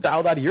was so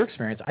dialed out of your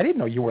experience. I didn't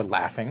know you were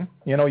laughing.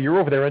 You're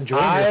over there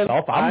enjoying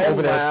yourself. I'm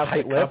over there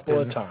tight-lipped a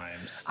couple of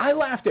times. I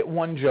laughed at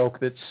one joke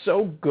that's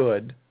so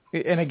good.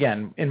 And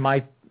again, in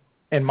my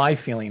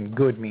feeling,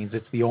 good means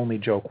it's the only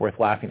joke worth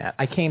laughing at.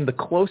 I came the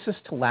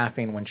closest to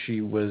laughing when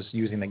she was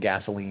using the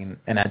gasoline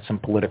and had some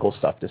political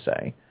stuff to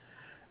say.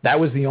 That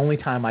was the only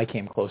time I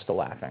came close to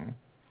laughing.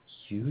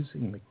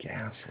 Using the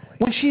gasoline?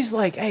 When she's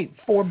like, hey,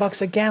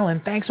 $4 a gallon,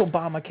 thanks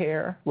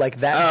Obamacare. Like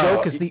that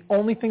joke is the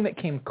only thing that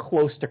came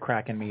close to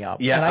cracking me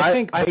up. Yeah,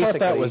 and I thought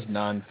that was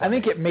non-funny. I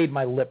think it made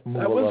my lip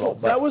move a little.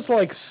 That was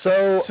like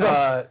so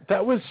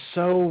that was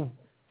so,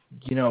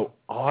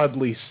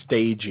 oddly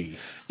stagey.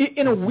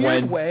 In a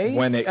weird way.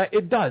 When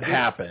it does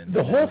happen.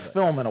 The whole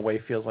film, in a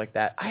way, feels like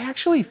that. I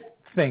actually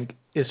think,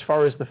 as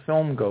far as the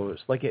film goes,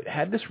 like it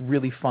had this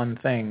really fun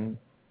thing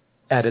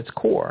at its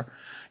core.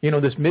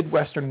 This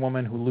Midwestern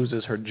woman who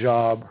loses her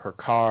job, her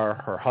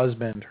car, her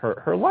husband,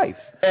 her life.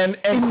 And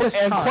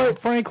quite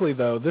frankly,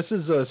 though, this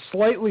is a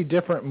slightly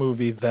different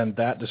movie than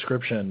that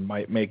description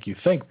might make you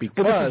think,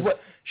 because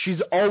she's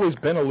always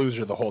been a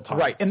loser the whole time.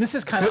 Right, and this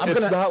is kind of...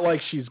 It's not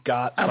like she's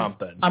got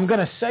something. I'm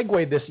going to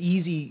segue this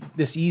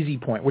easy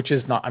point, which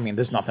is not... I mean,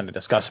 there's nothing to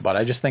discuss about it.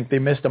 I just think they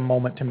missed a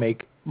moment to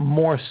make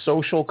more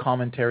social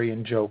commentary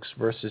and jokes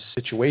versus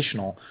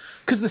situational.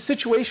 Because the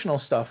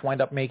situational stuff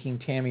wind up making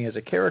Tammy as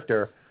a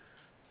character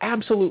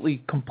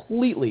absolutely,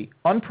 completely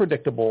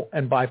unpredictable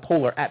and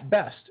bipolar at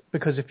best,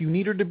 because if you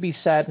need her to be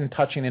sad and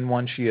touching in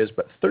one, she is,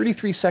 but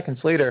 33 seconds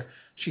later,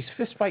 she's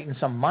fist-fighting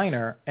some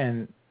minor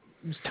and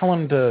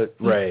telling him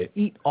to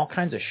eat all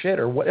kinds of shit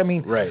or what. I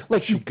mean,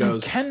 like you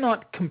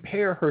cannot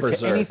compare her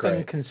to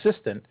anything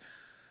consistent.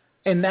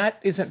 And that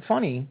isn't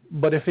funny,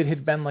 but if it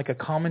had been like a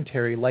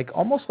commentary, like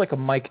almost like a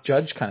Mike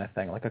Judge kind of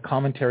thing, like a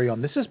commentary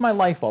on this is my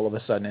life all of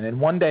a sudden, and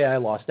in one day I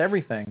lost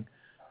everything,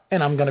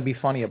 and I'm going to be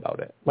funny about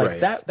it.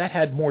 Like that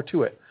had more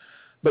to it.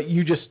 But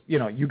you just,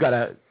 you got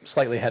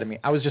slightly ahead of me.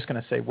 I was just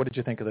going to say, what did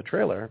you think of the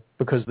trailer?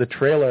 Because the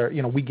trailer,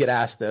 we get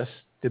asked this,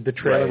 did the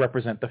trailer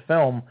represent the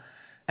film?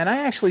 And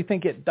I actually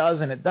think it does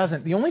and it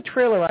doesn't. The only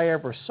trailer I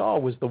ever saw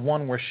was the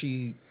one where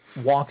she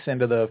walks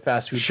into the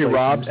fast food place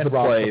robs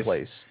the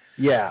place.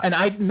 Yeah. And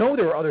I know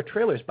there were other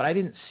trailers, but I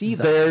didn't see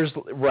them.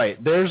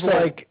 There's so,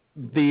 like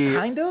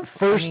the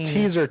first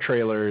teaser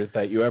trailer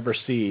that you ever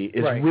see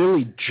is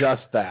really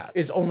just that.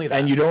 It's only that.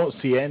 And you don't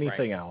see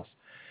anything else.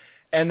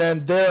 And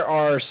then there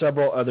are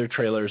several other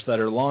trailers that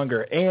are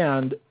longer.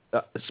 And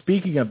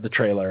speaking of the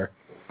trailer,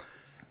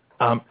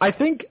 I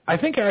think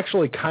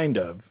actually kind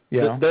of.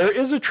 Yeah. There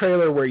is a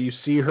trailer where you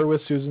see her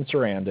with Susan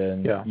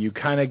Sarandon. Yeah. You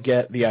kind of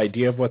get the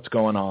idea of what's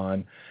going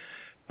on.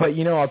 But,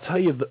 I'll tell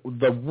you,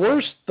 the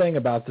worst thing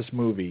about this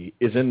movie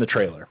is in the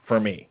trailer for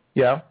me.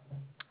 Yeah.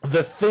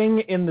 The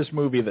thing in this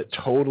movie that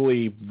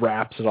totally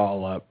wraps it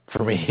all up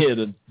for me in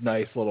a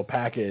nice little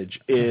package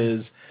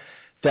is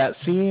that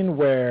scene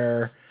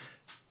where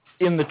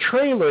in the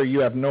trailer you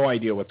have no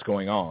idea what's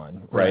going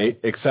on, right?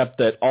 Except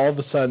that all of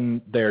a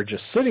sudden they're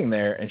just sitting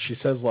there and she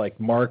says like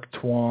Mark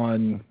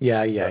Twain.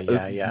 Yeah.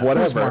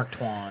 Whatever. Who's Mark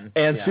Twain?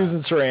 And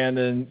Susan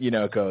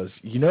Sarandon, goes,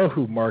 you know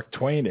who Mark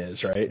Twain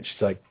is, right? And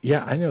she's like,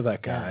 yeah, I know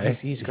that guy. Yeah,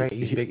 he's great.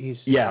 He's big. He's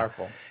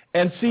powerful.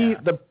 And see,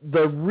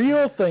 the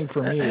real thing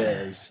for me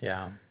is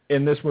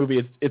in this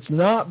movie, it's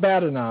not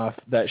bad enough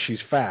that she's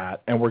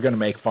fat and we're going to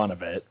make fun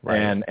of it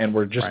and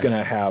we're just going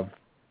to have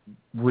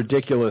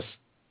ridiculous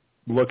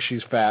look,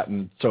 she's fat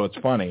and so it's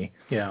funny.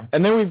 Yeah.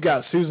 And then we've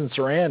got Susan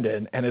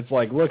Sarandon and it's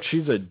like, look,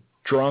 she's a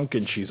drunk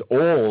and she's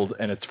old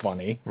and it's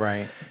funny.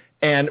 Right.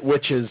 And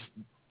which is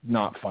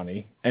not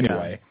funny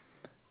anyway.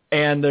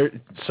 Yeah.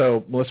 And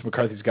so Melissa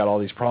McCarthy's got all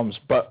these problems,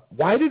 but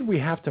why did we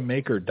have to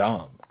make her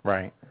dumb?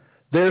 Right.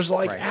 There's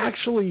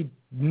actually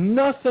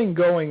nothing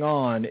going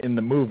on in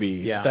the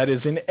movie that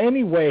is in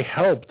any way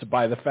helped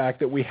by the fact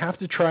that we have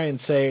to try and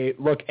say,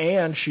 look,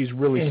 and she's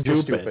really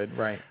stupid.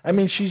 Right. I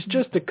mean, she's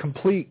just a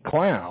complete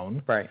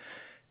clown. Right.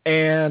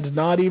 And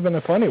not even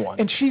a funny one.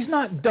 And she's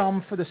not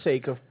dumb for the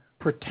sake of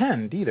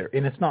pretend either.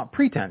 And it's not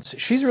pretense.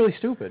 She's really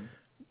stupid.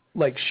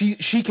 Like,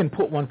 she can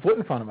put one foot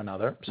in front of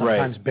another,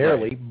 sometimes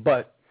barely,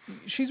 but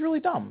she's really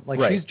dumb.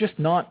 Like, she's just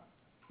not...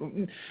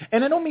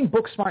 And I don't mean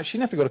book smart. She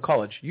didn't have to go to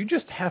college. You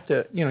just have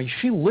to,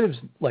 she lives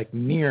like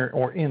near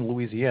or in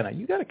Louisiana.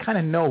 You got to kind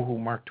of know who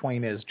Mark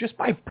Twain is just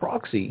by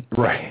proxy.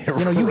 Right.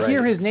 You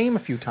hear his name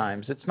a few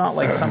times. It's not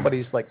like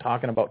somebody's like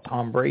talking about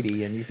Tom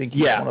Brady and you think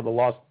he's one of the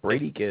lost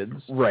Brady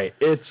kids. Right.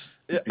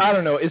 I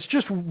don't know. It's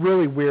just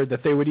really weird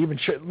that they would even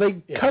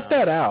cut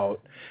that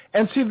out.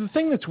 And see, the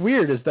thing that's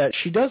weird is that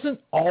she doesn't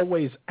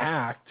always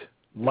act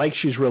like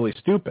she's really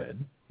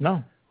stupid.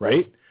 No.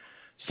 Right?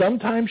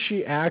 Sometimes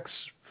she acts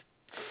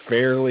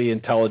fairly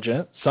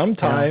intelligent.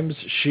 Sometimes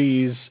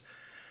she's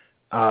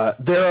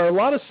there are a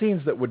lot of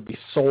scenes that would be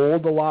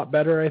sold a lot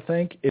better, I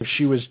think, if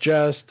she was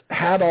just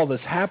had all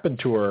this happen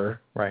to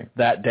her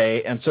that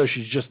day, and so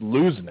she's just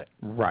losing it.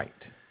 Right.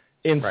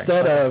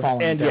 Instead of,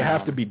 and you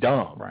have to be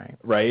dumb.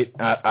 Right?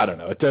 I don't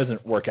know. It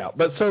doesn't work out.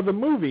 But so the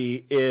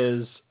movie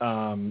is,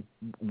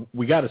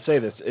 we got to say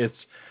this, it's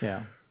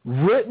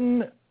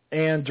written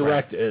and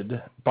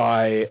directed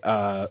by,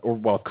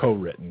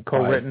 co-written.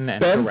 Co-written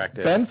and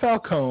directed. Ben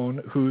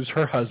Falcone, who's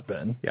her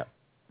husband. Yeah.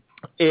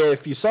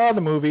 If you saw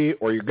the movie,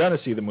 or you're going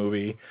to see the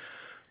movie,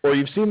 or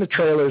you've seen the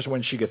trailers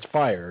when she gets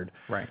fired,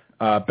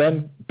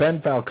 Ben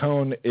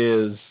Falcone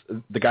is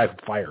the guy who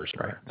fires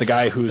her. Right. The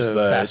guy who's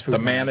the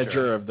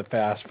manager of the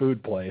fast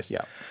food place.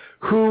 Yeah.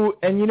 Who,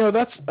 and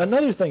that's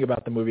another thing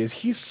about the movie, is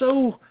he's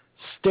so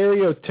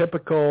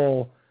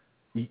stereotypical,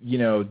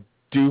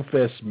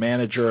 doofus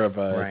manager of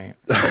a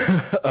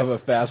of a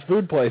fast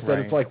food place that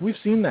it's like we've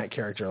seen that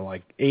character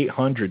like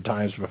 800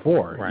 times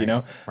before.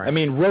 I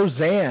mean,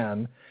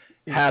 Roseanne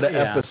had an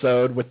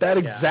episode with that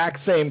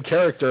exact same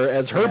character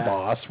as her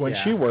boss when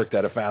she worked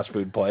at a fast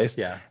food place,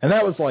 and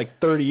that was like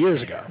 30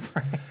 years ago.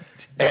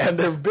 And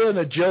there've been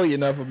a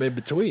jillion of them in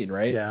between,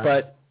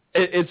 but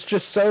it's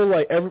just so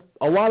like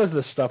a lot of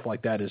the stuff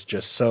like that is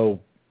just so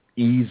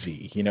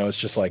easy. It's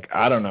just like,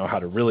 I don't know how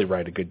to really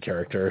write a good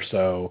character,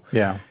 so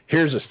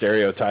here's a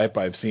stereotype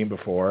I've seen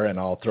before and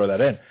I'll throw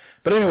that in.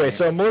 But anyway,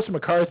 so Melissa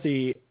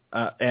McCarthy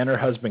and her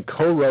husband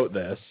co-wrote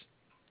this,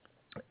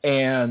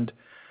 and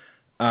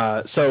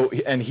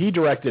and he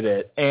directed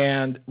it,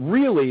 and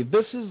really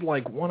this is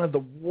like one of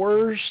the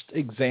worst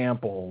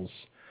examples.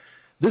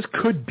 This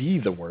could be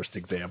the worst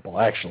example,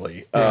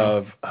 actually,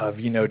 of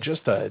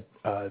just a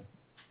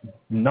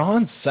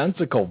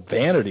nonsensical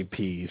vanity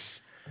piece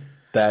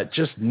that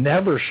just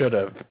never should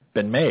have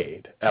been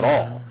made at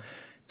all.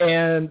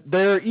 And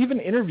there are even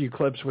interview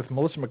clips with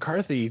Melissa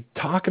McCarthy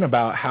talking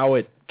about how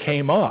it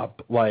came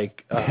up.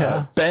 Like,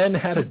 Ben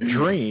had a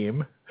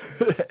dream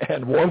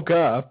and woke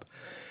up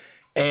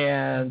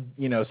and,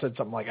 said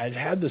something like, I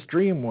had this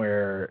dream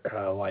where,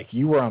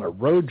 you were on a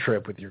road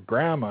trip with your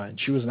grandma and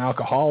she was an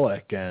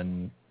alcoholic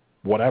and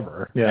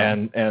whatever. Yeah.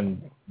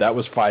 And that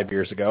was 5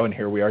 years ago, and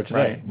here we are today.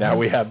 Right. Now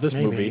we have this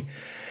movie.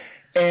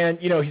 And,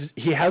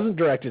 he hasn't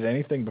directed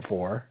anything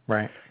before.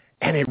 Right.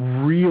 And it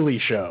really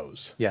shows.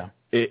 Yeah.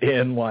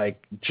 In,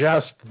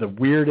 just the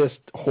weirdest,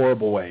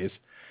 horrible ways.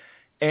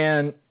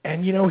 And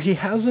he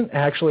hasn't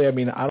actually, I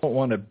don't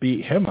want to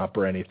beat him up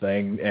or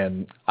anything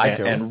and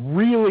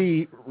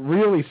really,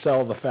 really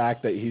sell the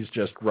fact that he's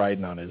just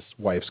riding on his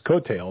wife's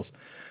coattails.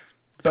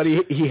 But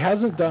he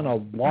hasn't done a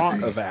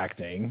lot of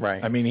acting.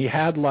 Right. He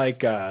had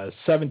a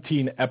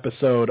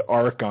 17-episode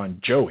arc on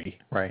Joey.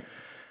 Right.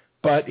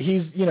 But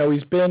he's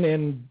been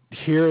in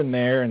here and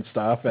there and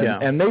stuff.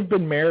 And they've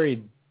been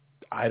married,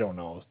 I don't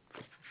know,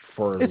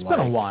 for It's been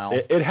a while.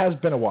 It has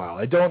been a while.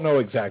 I don't know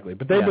exactly,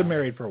 but they've been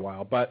married for a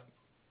while. But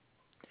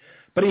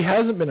he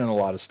hasn't been in a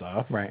lot of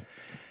stuff. Right.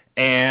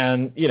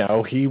 And,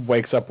 he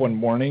wakes up one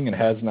morning and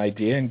has an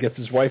idea and gets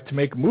his wife to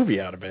make a movie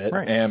out of it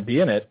and be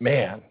in it.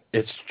 Man,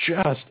 it's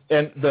just,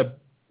 and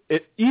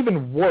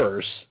even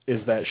worse is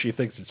that she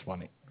thinks it's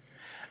funny.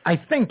 I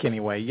think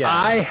anyway, yeah.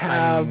 I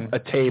have a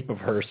tape of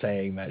her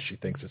saying that she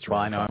thinks it's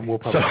really funny. Well, I know, funny.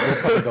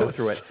 we'll probably go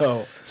through it.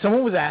 So,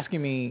 someone was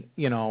asking me,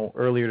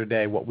 earlier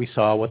today what we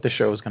saw, what the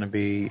show is going to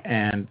be,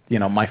 and,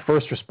 my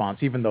first response,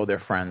 even though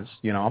they're friends,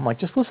 I'm like,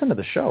 just listen to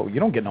the show.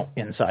 You don't get no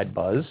inside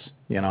buzz,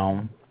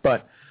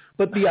 But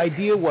the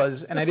idea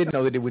was, and I didn't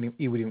know that it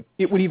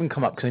would even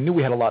come up because I knew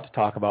we had a lot to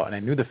talk about, and I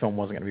knew the film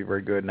wasn't going to be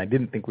very good, and I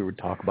didn't think we would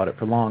talk about it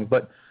for long.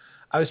 But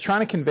I was trying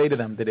to convey to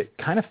them that it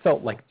kind of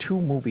felt like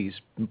two movies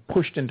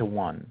pushed into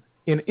one.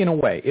 In a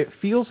way, it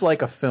feels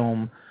like a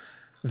film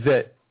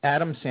that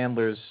Adam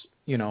Sandler's,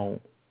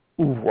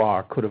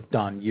 oeuvre could have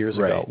done years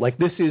ago. Like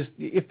this is,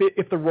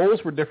 if the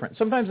roles were different,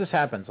 sometimes this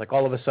happens. Like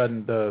all of a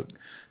sudden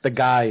the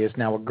guy is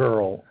now a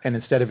girl, and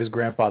instead of his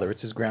grandfather,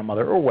 it's his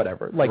grandmother or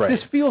whatever. Like this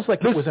feels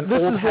like it was an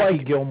old Happy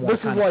Gilmore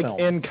kind of film. This is like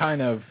in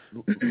kind of,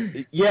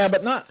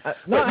 but not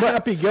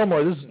Happy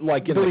Gilmore. This is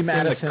like in Billy the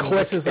Madison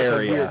Click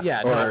area.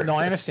 No,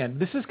 I understand.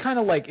 This is kind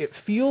of like, it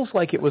feels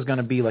like it was going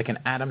to be like an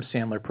Adam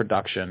Sandler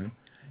production.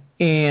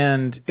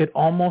 And it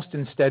almost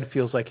instead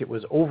feels like it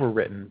was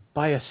overwritten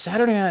by a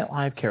Saturday Night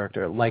Live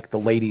character like the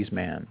Ladies'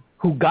 Man,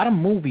 who got a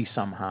movie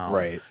somehow.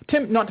 Right.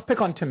 Not to pick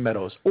on Tim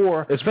Meadows,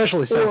 or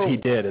especially since he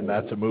did, and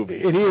that's a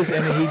movie. It is,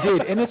 and he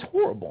did, and it's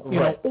horrible. You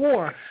know,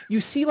 or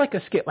you see like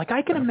a skit. Like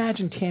I can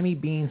imagine Tammy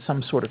being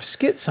some sort of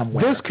skit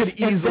somewhere. This could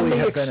easily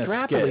have been a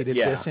skit. They extrapolated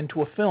this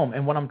into a film,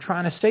 and what I'm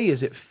trying to say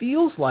is, it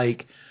feels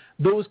like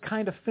those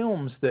kind of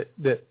films that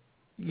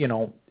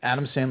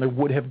Adam Sandler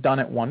would have done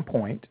at one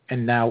point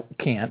and now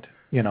can't,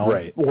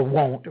 or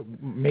won't.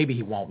 Maybe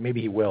he won't.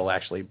 Maybe he will,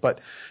 actually. But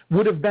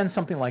would have been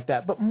something like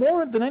that. But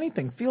more than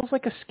anything, feels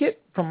like a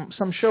skit from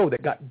some show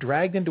that got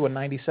dragged into a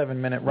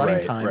 97-minute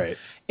running time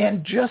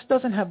and just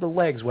doesn't have the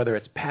legs, whether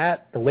it's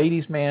Pat, the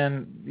Ladies'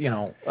 Man,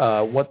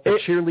 what the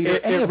cheerleader.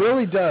 It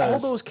really does. All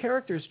those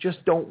characters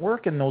just don't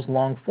work in those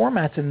long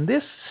formats, and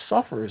this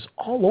suffers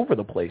all over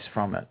the place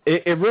from it.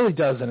 It really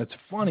does, and it's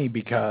funny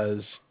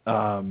because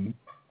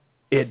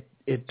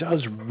it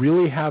does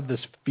really have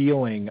this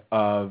feeling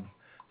of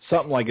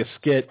something like a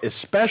skit,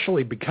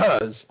 especially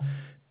because,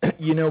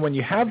 when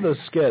you have those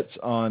skits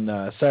on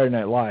Saturday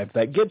Night Live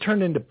that get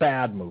turned into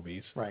bad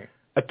movies,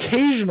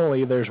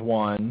 occasionally there's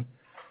one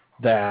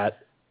that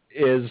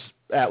is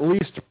at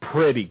least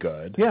pretty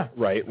good,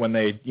 right? When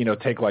they,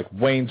 take like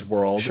Wayne's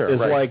World,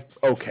 like,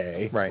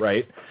 okay,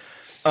 right?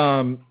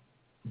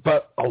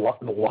 But a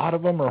lot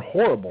of them are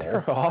horrible.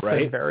 They're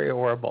often very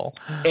horrible.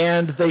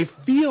 And they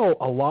feel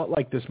a lot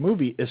like this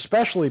movie,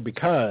 especially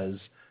because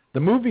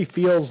the movie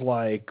feels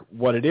like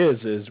what it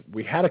is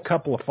we had a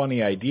couple of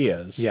funny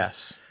ideas. Yes.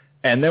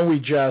 And then we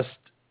just,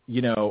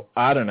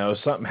 I don't know,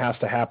 something has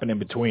to happen in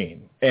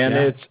between. And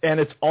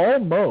it's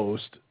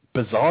almost,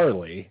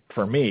 bizarrely,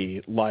 for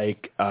me,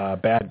 like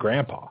Bad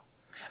Grandpa.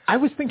 I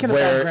was thinking of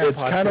Bad Grandpa.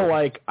 Where it's kind of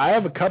like, I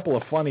have a couple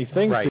of funny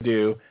things to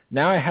do.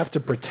 Now I have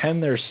to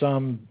pretend there's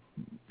some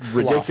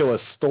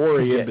ridiculous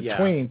story in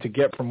between to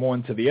get from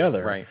one to the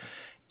other. Right.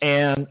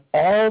 And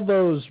all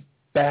those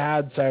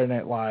bad Saturday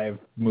Night Live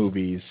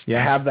movies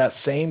have that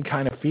same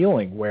kind of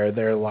feeling where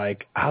they're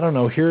like, I don't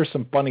know, here are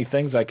some funny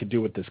things I could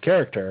do with this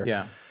character.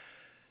 Yeah.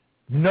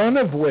 None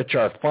of which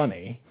are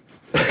funny,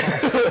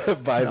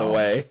 by the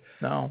way.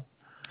 No.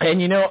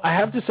 And, I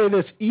have to say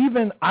this,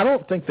 I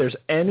don't think there's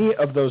any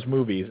of those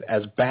movies,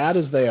 as bad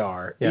as they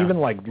are, even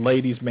like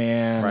Ladies'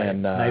 Man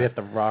and... Night at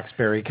the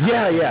Roxbury.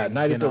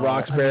 Night at the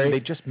Roxbury. They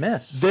just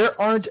miss.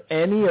 There aren't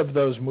any of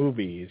those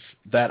movies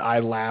that I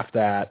laughed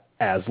at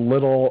as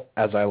little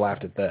as I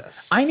laughed at this.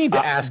 I need to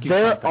ask you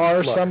there something.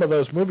 are Look. some of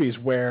those movies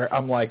where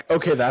I'm like,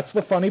 okay, that's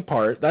the funny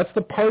part. That's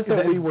the part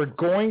that we were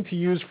going to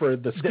use for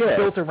the skit.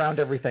 Built around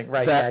everything,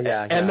 right?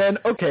 Yeah. And then,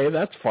 okay,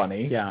 that's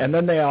funny. Yeah. And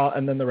then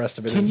the rest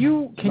of it Can is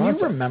you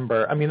nonsense.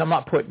 remember, I mean, I'm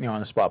not putting you on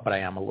the spot, but I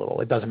am a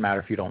little. It doesn't matter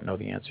if you don't know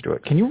the answer to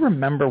it. Can you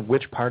remember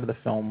which part of the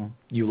film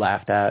you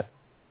laughed at?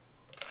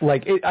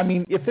 Like,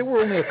 if there were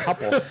only a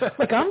couple,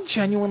 like, I'm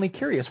genuinely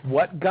curious.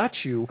 What got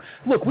you?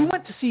 Look, we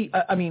went to see,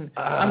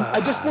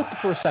 I just looked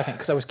for a second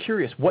because I was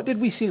curious. What did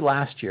we see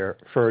last year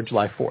for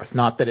July 4th?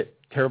 Not that it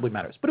terribly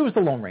matters, but it was The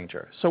Lone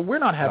Ranger. So we're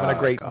not having a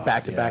great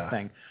back-to-back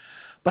thing.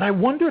 But I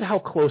wondered how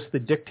close The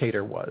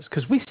Dictator was,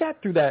 because we sat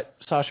through that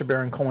Sacha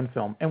Baron Cohen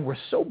film and we're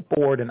so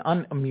bored and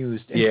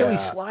unamused until he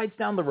slides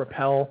down the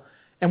rappel.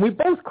 And we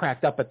both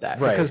cracked up at that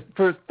because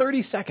for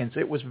 30 seconds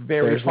it was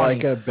very funny.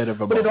 There's like a bit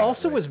of a But it moment,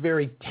 also was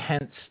very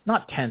tense.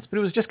 Not tense, but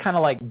it was just kind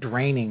of like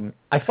draining.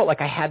 I felt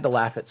like I had to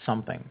laugh at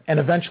something. And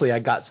eventually I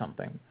got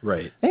something.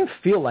 Right. I didn't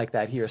feel like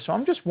that here. So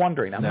I'm just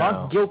wondering. I'm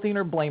not guilting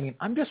or blaming.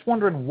 I'm just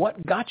wondering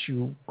what got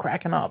you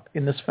cracking up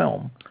in this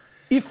film.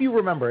 If you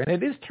remember, and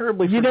it is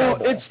terribly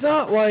forgettable. It's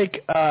not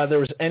like there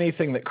was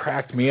anything that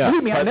cracked me up.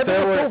 Believe me, I never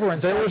looked over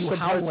and there saw were you some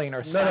howling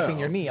or parts, slapping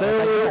your knee. I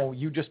know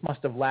you just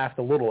must have laughed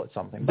a little at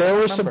something. There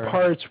were some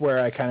parts where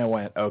I kind of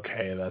went,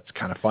 okay, that's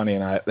kind of funny,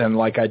 and I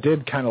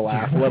did kind of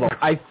laugh a little.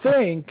 I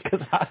think,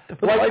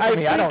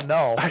 I don't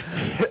know.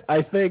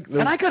 I think,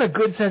 and I got a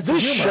good sense of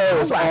humor. This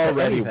show is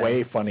already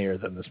way funnier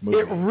than this movie.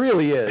 It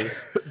really is.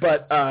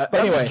 But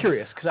anyway, I'm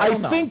curious because I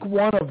don't know. think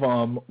one of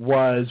them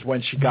was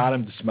when she got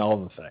him to smell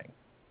the thing.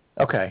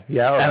 Okay,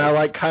 yeah, right. And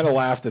I kind of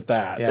laughed at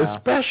that,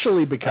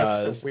 especially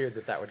because that's so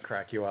weird that would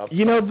crack you up.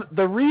 You know,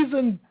 the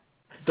reason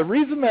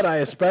that I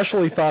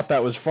especially thought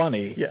that was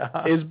funny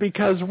is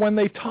because when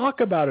they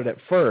talk about it at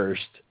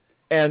first,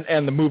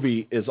 and the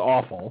movie is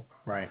awful,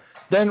 right?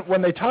 Then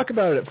when they talk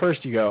about it at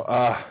first, you go,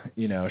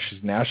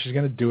 she's going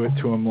to do it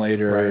to him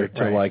later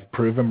to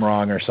prove him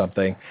wrong or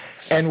something.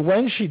 And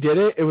when she did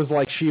it, it was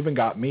like she even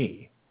got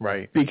me.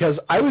 Right. Because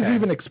I was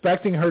even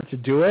expecting her to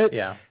do it,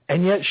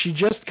 and yet she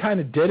just kind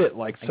of did it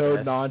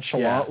so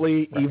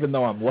nonchalantly, even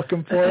though I'm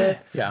looking for it,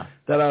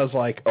 that I was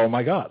like, oh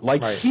my God.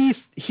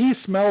 He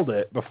smelled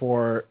it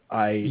before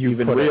I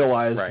even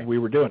realized we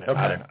were doing it. Okay.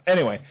 I don't know.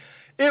 Anyway,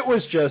 it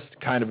was just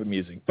kind of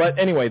amusing. But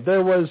anyway,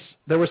 there was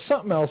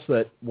something else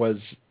that was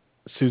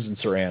Susan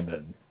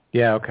Sarandon.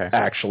 Yeah, okay.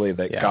 Actually,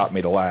 that got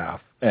me to laugh,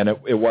 and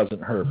it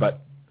wasn't her.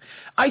 But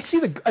I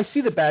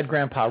see the bad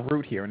grandpa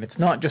route here, and it's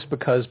not just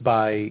because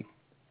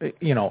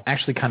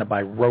actually kind of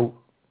by rote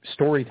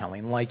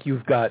storytelling. Like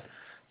you've got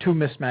two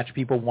mismatched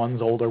people,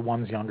 one's older,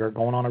 one's younger,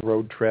 going on a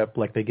road trip.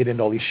 Like they get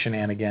into all these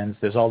shenanigans.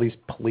 There's all these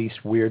police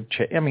weird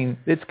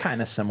it's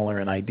kind of similar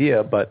in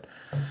idea, but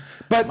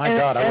my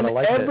God, I would have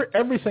liked it.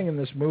 Everything in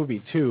this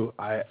movie, too,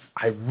 I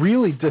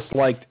really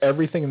disliked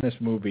everything in this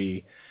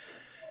movie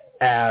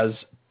as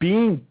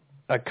being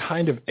a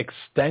kind of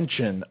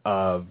extension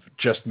of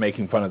just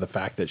making fun of the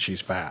fact that she's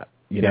fat.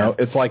 You know,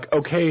 it's like,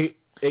 okay,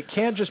 it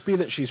can't just be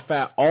that she's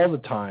fat all the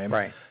time.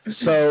 Right.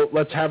 So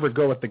let's have her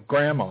go with the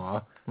grandma,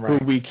 who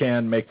we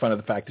can make fun of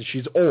the fact that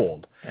she's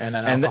old, and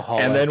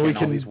then we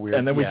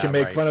can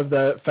make fun of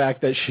the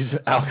fact that she's an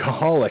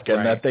alcoholic,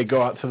 and that they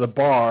go out to the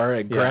bar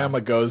and grandma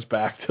goes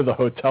back to the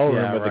hotel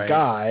room with the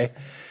guy.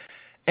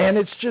 And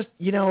it's just,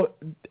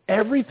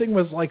 everything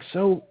was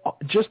so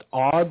just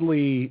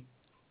oddly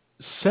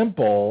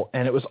simple,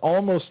 and it was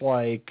almost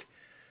like,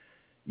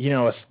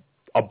 a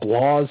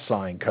applause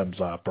sign comes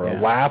up or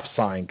a laugh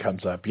sign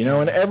comes up,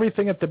 and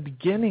everything at the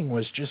beginning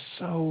was just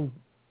so,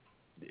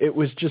 it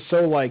was just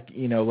so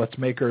let's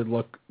make her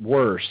look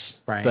worse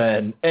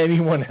than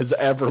anyone has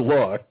ever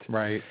looked.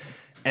 Right.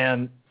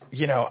 And,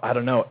 I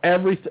don't know,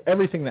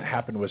 everything that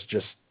happened was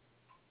just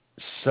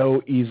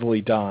so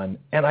easily done.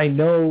 And I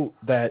know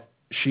that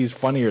she's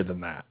funnier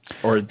than that,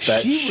 or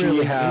that she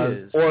really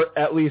is. Or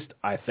at least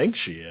I think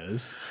she is.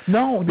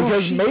 No,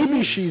 because maybe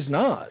is. She's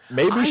not.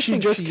 Maybe she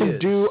just can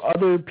do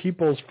other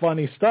people's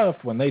funny stuff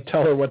when they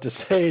tell her what to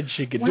say, and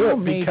she can do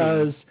it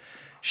because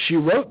she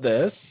wrote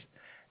this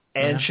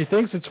and she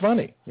thinks it's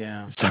funny.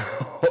 Yeah.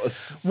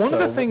 One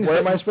of the things. Where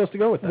am I supposed to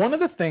go with that? One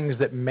of the things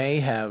that may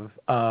have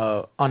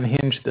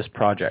unhinged this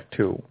project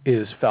too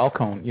is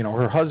Falcone,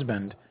 her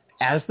husband,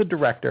 as the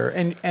director,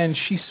 and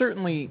she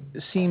certainly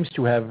seems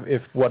to have,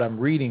 if what I'm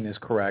reading is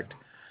correct,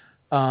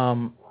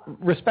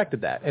 respected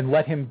that and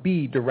let him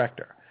be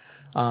director.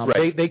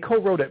 They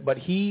co-wrote it, but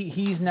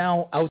he's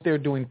now out there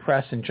doing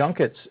press and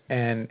junkets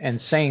and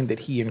saying that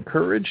he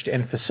encouraged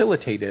and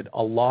facilitated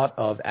a lot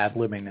of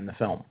ad-libbing in the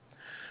film.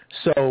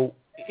 So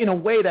in a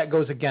way that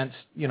goes against,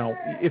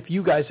 if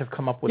you guys have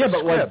come up with a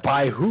script. Yeah, but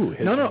by who?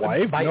 His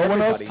wife? By no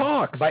one else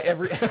talks. By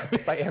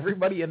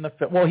everybody in the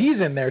film. Well, he's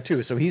in there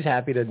too, so he's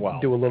happy to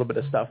do a little bit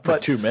of stuff. For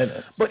 2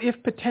 minutes. But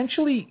if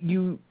potentially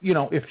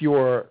if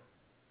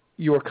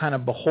you're kind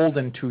of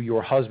beholden to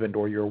your husband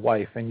or your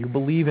wife and you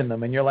believe in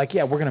them and you're like,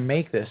 yeah, we're going to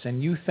make this,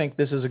 and you think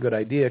this is a good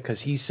idea because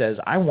he says,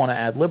 I want to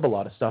ad-lib a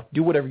lot of stuff,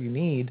 do whatever you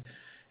need,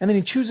 and then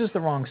he chooses the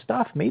wrong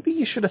stuff, maybe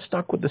you should have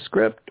stuck with the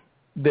script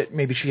that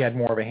maybe she had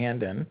more of a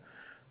hand in.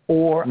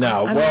 Or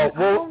no, let's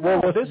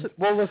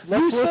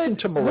listen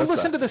to Melissa. We'll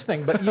listen to this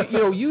thing, but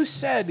you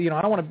said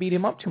I don't want to beat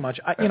him up too much.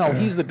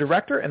 He's the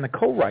director and the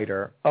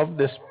co-writer of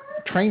this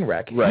train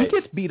wreck. Right. He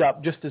gets beat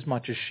up just as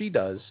much as she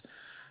does,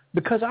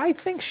 because I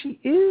think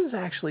she is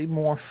actually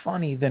more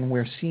funny than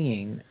we're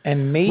seeing,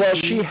 and maybe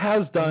she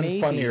has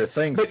done funnier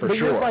things for sure.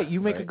 You're right.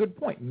 You make a good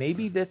point.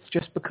 Maybe that's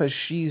just because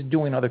she's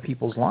doing other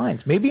people's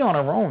lines. Maybe on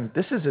her own,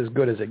 this is as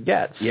good as it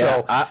gets.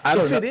 Yeah, so I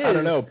don't know. I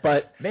don't know,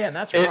 but man,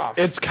 that's rough.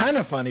 It's kind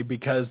of funny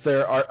because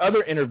there are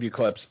other interview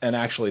clips, and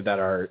actually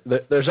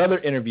there's other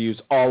interviews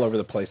all over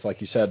the place,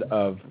 like you said,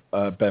 of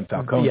Ben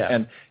Falcone,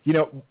 and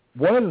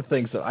one of the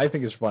things that I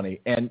think is funny,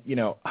 and,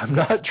 I'm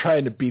not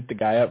trying to beat the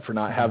guy up for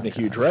not having a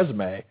huge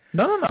resume.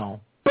 No.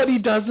 But he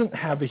doesn't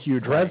have a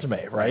huge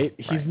resume, right?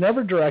 He's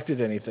never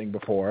directed anything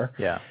before.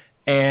 Yeah.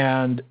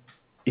 And,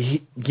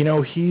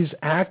 he's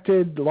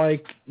acted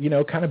like,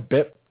 kind of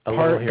bit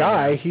part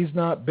guy. He's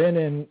not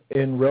been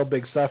in real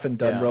big stuff and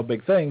done real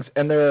big things.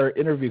 And there are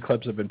interview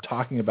clips of him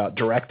talking about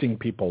directing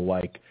people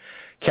like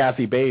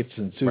Kathy Bates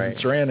and Susan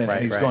Sarandon.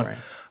 And he's going,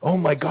 oh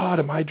my God,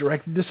 am I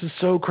directing? This is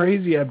so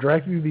crazy. I'm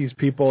directing these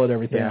people and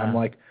everything. Yeah. I'm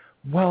like,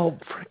 well,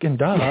 freaking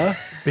duh,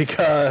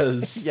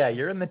 because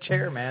you're in the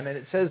chair, man, and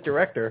it says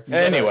director.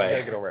 Anyway, you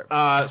gotta get over it.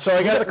 So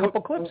I got a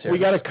couple clips here. We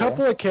got a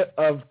couple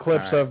of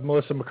clips of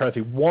Melissa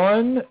McCarthy.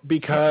 One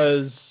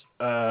because,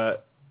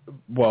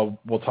 we'll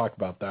talk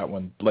about that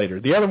one later.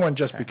 The other one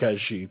just because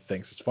she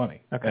thinks it's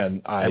funny,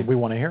 and we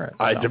want to hear it.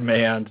 I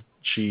demand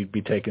she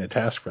be taken to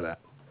task for that.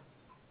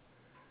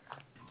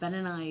 Ben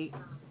and I,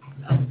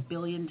 a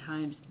billion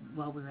times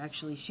while we were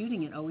actually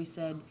shooting it, always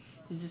said,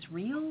 is this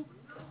real?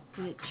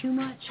 Is it too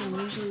much? And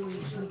usually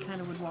we kind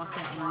of would walk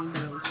that line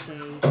where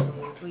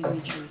we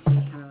made sure we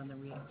stay kind of on the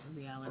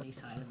reality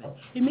side of it.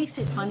 It makes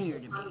it funnier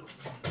to me.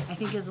 I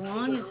think as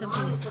long as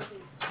something's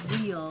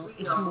real,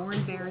 it's more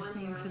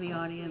embarrassing for the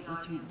audience.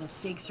 The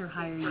stakes are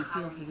higher, you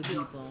feel for the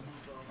people.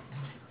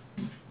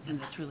 And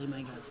that's really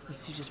my goal, is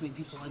to just make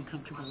people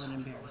uncomfortable and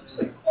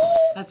embarrassed.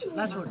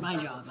 That's what my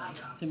job is,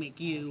 to make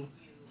you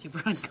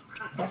super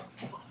uncomfortable.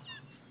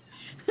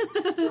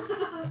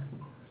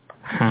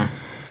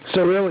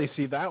 So really,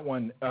 see that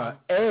one,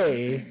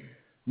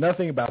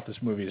 nothing about this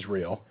movie is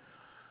real.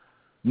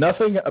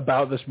 Nothing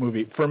about this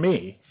movie, for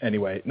me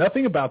anyway,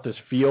 nothing about this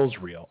feels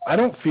real. I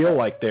don't feel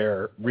like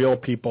they're real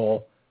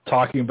people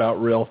talking about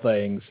real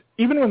things,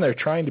 even when they're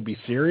trying to be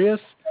serious.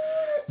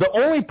 The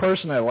only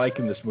person I like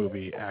in this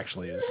movie,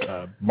 actually, is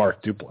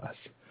Mark Duplass.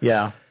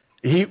 Yeah.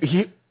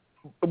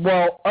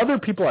 Well, other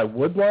people I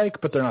would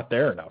like, but they're not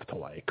there enough to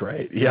like,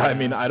 right? Yeah, I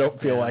mean, I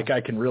don't feel like I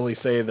can really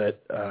say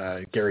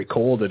that Gary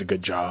Cole did a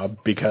good job,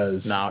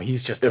 because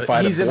he's just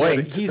he's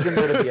in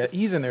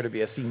there to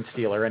be a scene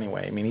stealer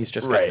anyway. I mean, he's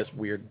just got this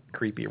weird,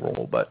 creepy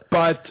role, but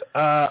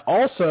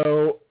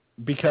also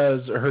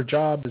because her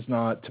job is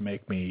not to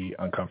make me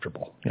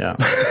uncomfortable. Yeah,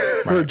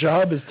 her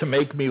job is to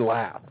make me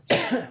laugh.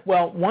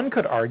 Well, one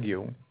could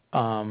argue,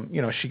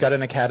 she got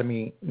an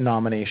Academy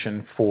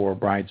nomination for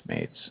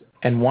Bridesmaids.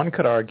 And one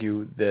could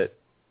argue that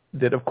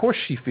of course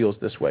she feels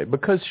this way,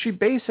 because she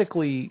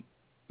basically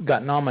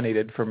got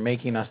nominated for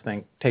making us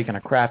think taking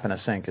a crap in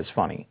a sink is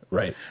funny.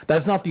 Right.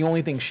 That's not the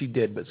only thing she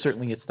did, but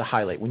certainly it's the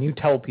highlight. When you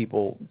tell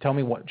people, tell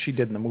me what she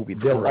did in the movie,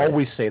 they'll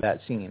always say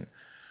that scene.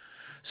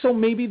 So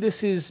maybe this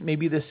is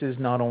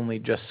not only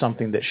just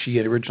something that she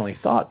had originally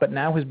thought, but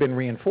now has been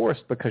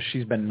reinforced because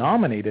she's been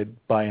nominated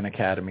by an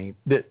Academy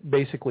that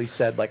basically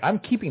said, like, I'm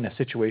keeping the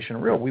situation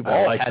real. We've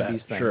all had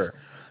these things. Sure.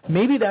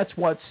 Maybe that's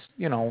what's,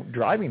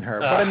 driving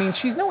her. But, I mean,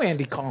 she's no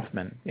Andy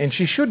Kaufman, and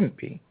she shouldn't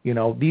be.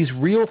 These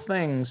real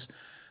things,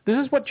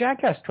 this is what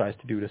Jackass tries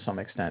to do to some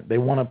extent. They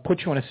want to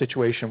put you in a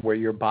situation where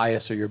your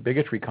bias or your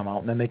bigotry come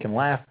out, and then they can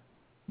laugh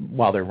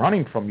while they're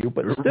running from you,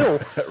 but still.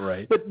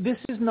 Right. But this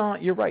is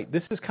not, you're right,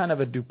 this is kind of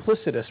a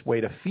duplicitous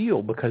way to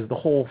feel, because the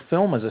whole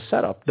film as a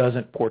setup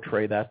doesn't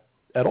portray that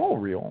at all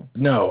real.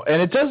 No,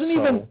 and it doesn't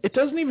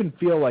even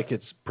feel like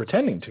it's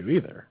pretending to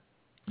either.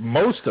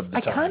 Most of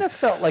the time. I kind of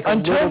felt like a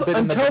little bit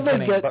in the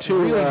beginning, but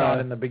really not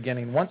in the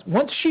beginning. Once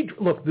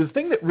look, the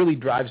thing that really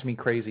drives me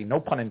crazy, no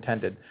pun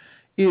intended,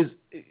 is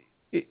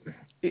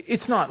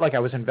it's not like I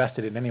was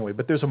invested in anyway,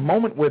 but there's a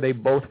moment where they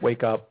both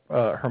wake up,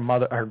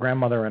 her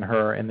grandmother and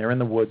her, and they're in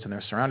the woods and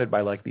they're surrounded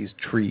by like these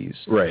trees.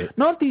 Right.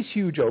 Not these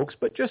huge oaks,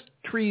 but just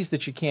trees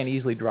that you can't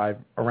easily drive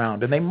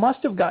around. And they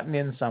must have gotten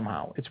in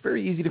somehow. It's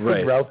very easy to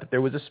figure out that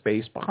there was a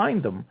space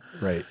behind them.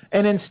 Right.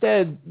 And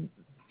instead,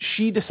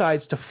 she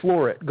decides to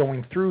floor it,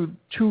 going through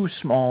too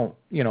small,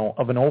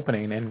 of an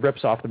opening, and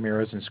rips off the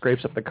mirrors and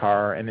scrapes up the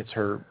car, and it's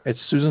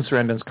Susan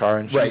Sarandon's car,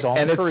 and she's all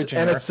encouraging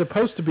her. And it's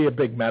supposed to be a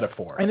big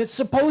metaphor. And it's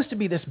supposed to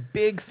be this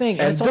big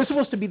thing, and it's also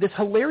supposed to be this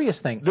hilarious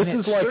thing. This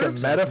is like a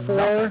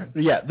metaphor.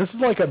 Yeah, this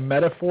is like a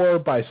metaphor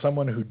by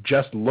someone who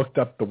just looked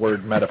up the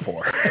word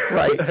metaphor.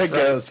 Right. It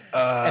goes,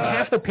 and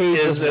half the page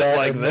is it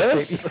like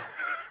this?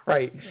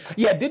 Right.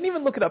 Yeah, didn't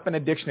even look it up in a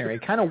dictionary.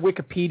 Kind of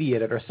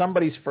Wikipedia'd it or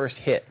somebody's first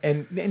hit,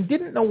 and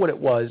didn't know what it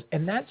was.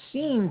 And that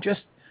scene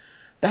just,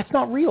 That's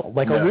not real.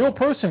 Like, a real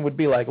person would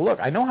be like, look,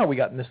 I know how we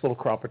got in this little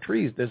crop of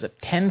trees. There's a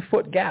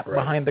 10-foot gap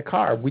behind the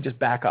car. We just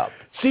back up.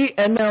 See,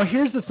 and now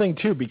here's the thing,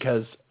 too,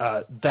 because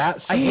that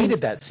scene... I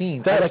hated that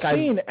scene. That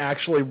scene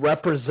actually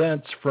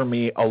represents for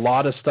me a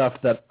lot of stuff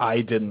that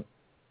I didn't...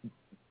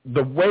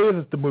 The way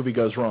that the movie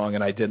goes wrong,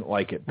 and I didn't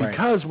like it.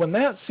 Because when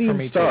that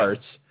scene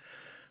starts,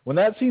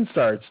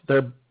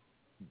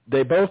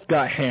 they both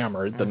got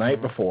hammered the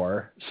night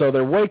before, so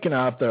they're waking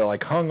up. They're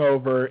like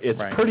hungover. It's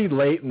pretty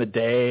late in the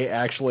day,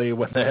 actually,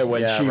 when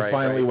she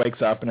finally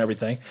wakes up and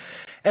everything.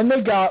 And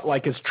they got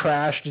like as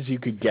trashed as you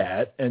could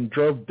get, and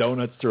drove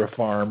donuts through a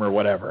farm or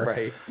whatever.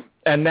 Right.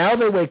 And now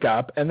they wake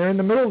up, and they're in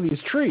the middle of these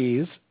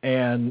trees,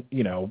 and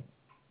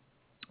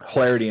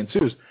hilarity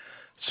ensues.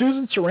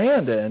 Susan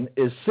Sarandon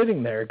is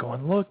sitting there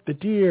going, "Look, the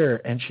deer,"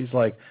 and she's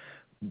like,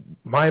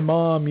 "My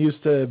mom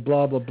used to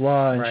blah, blah,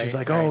 blah," and she's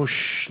like, "Oh,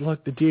 shh,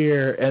 look, the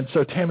deer." And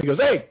so Tammy goes,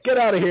 "Hey, get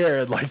out of here,"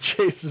 and like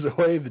chases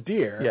away the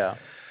deer. Yeah.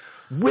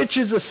 Which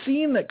is a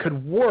scene that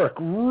could work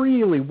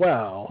really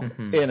well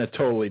in a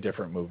totally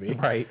different movie.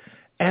 Right.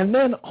 And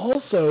then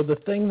also the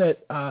thing that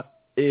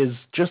is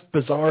just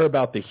bizarre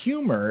about the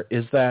humor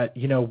is that,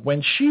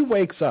 when she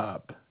wakes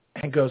up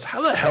and goes,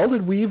 "How the hell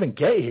did we even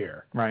get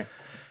here?" Right.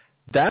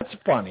 That's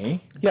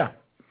funny. Yeah.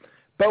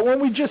 But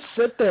when we just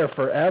sit there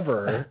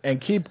forever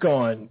and keep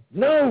going,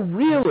 "No,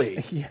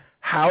 really,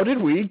 how did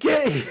we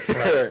get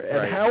here?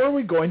 And how are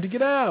we going to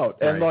get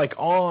out?" And like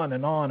on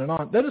and on and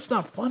on. Then it's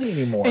not funny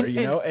anymore,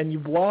 and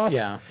you've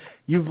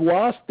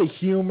lost the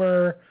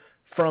humor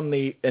from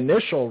the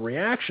initial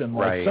reaction.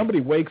 Like somebody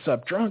wakes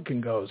up drunk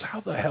and goes, "How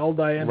the hell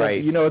did I end up?"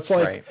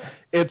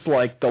 It's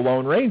like the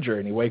Lone Ranger,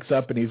 and he wakes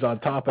up and he's on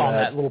top of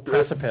that little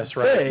precipice,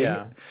 thing.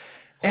 Yeah.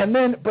 And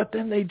then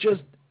they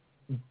just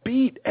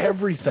beat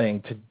everything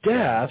to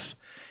death.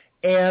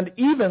 And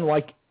even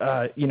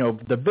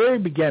the very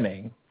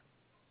beginning,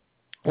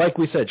 like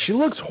we said, she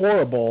looks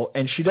horrible,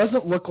 and she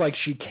doesn't look like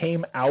she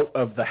came out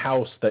of the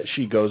house that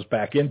she goes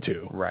back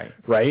into.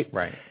 Right.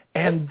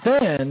 And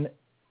then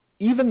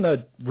even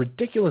the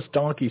ridiculous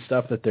donkey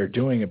stuff that they're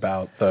doing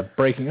about the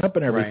breaking up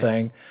and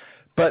everything,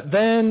 but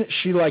then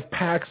she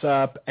packs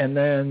up, and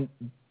then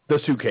the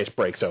suitcase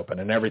breaks open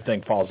and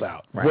everything falls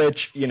out, which,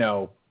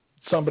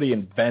 somebody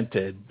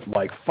invented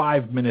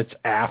 5 minutes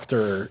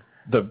after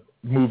the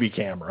movie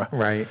camera.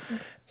 Right.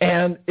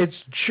 And it's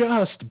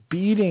just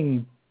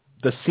beating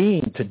the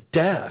scene to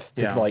death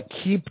to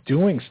keep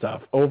doing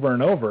stuff over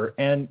and over,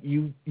 and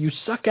you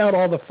suck out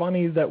all the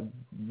funny that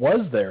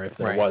was there, if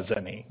there was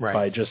any,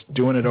 by just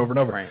doing it over and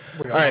over.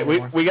 All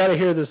right, we got to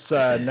hear this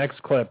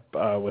next clip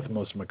with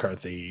Melissa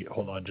McCarthy.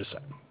 Hold on just a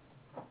second.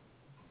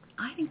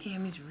 I think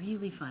Tammy's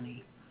really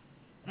funny.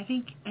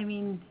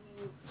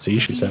 See,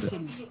 she said it.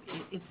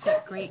 It's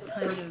that great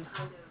kind of,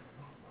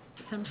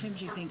 sometimes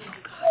you think, "Oh,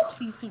 God,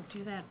 please don't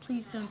do that.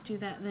 Please don't do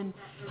that." And then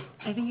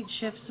I think it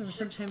shifts, or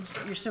sometimes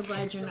you're so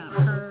glad you're not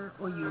her,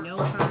 or her.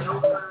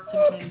 Or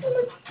sometimes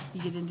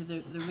you get into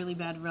the really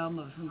bad realm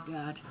of, "Oh,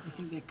 God, I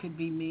think that could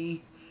be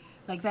me."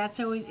 That's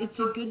always, it's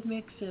a good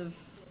mix of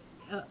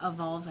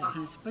all of that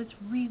kind of stuff. But it's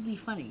really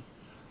funny.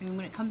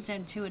 When it comes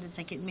down to it, it's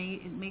like it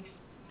makes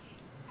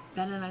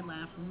Ben and I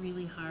laugh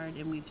really hard,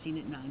 and we've seen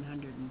it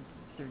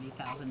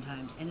 930,000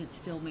 times, and it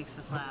still makes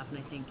us laugh. And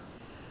I think,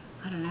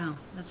 I don't know,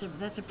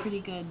 that's a pretty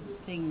good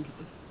thing.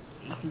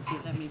 If you can see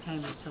it that many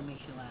times, it still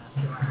makes you laugh.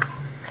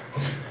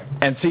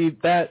 And see,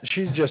 that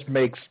she just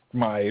makes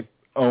my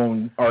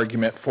own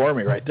argument for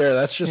me right there.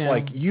 That's just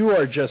you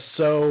are just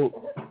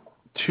so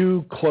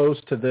too close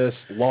to this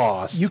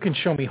loss. You can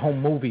show me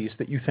home movies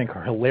that you think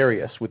are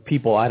hilarious with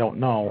people I don't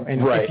know,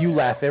 and if you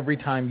laugh every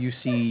time you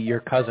see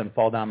your cousin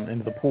fall down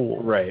into the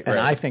pool,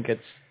 I think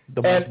it's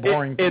the most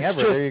boring thing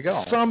ever. There you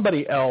go.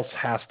 Somebody else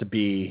has to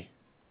be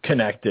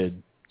connected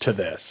to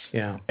this,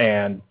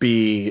 and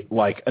be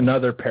like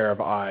another pair of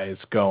eyes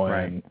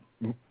going,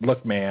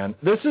 "Look, man,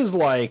 this is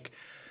like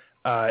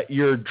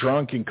you're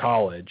drunk in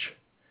college,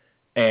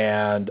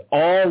 and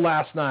all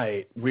last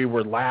night we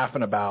were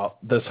laughing about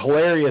this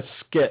hilarious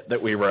skit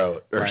that we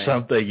wrote or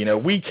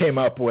something. We came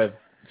up with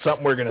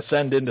something we're going to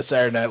send into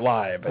Saturday Night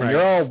Live, and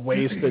you're all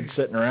wasted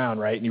sitting around,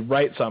 and you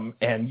write something,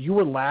 and you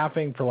were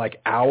laughing for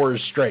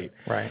hours straight.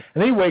 And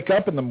then you wake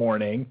up in the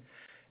morning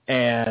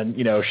and,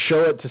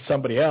 show it to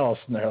somebody else,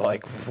 and they're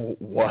like,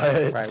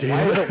 "What?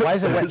 Why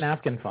is it wet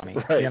napkin funny?"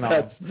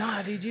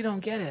 "Nah, dude, you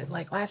don't get it.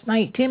 Last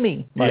night,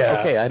 Timmy."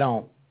 Okay, I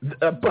don't.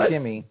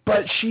 Timmy.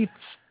 But she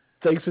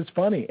thinks it's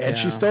funny, and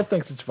she still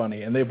thinks it's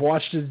funny, and they've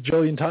watched it a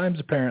jillion times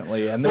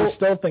apparently, and they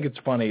still think it's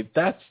funny.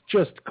 That's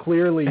just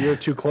clearly you're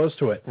too close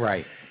to it.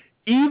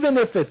 Even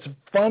if it's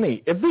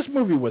funny, if this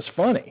movie was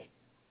funny,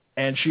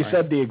 and she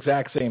said the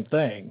exact same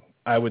thing,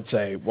 I would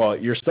say, well,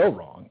 you're still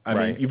wrong. I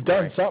mean, you've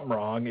done something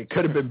wrong. It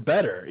could have been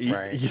better.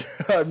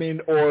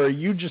 Or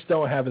you just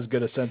don't have as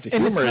good a sense of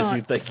humor as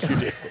you think you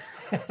do.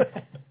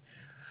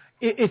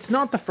 It's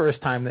not the first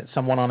time that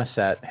someone on a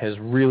set has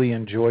really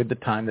enjoyed the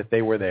time that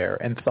they were there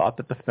and thought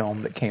that the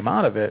film that came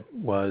out of it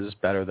was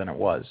better than it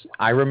was.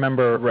 I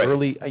remember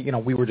early,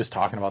 we were just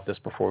talking about this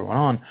before we went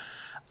on.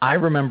 I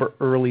remember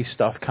early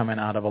stuff coming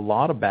out of a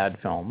lot of bad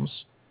films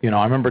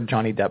I remember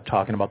Johnny Depp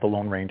talking about The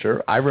Lone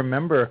Ranger. I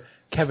remember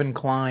Kevin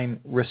Kline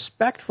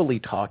respectfully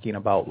talking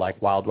about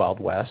like Wild Wild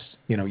West,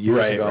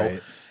 years ago.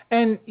 Right.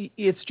 And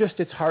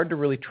it's hard to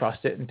really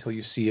trust it until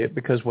you see it,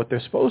 because what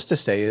they're supposed to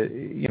say,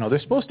 they're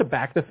supposed to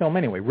back the film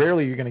anyway.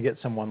 Rarely you're going to get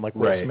someone like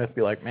Will Smith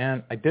be like,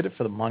 man, I did it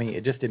for the money.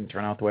 It just didn't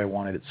turn out the way I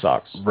wanted. It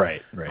sucks.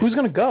 Right. Who's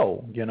going to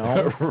go,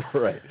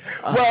 Right.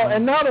 Well,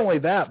 and not only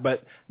that,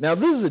 but now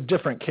this is a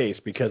different case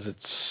because it's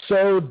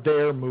so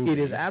their movie. It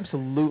is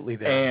absolutely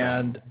their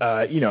And,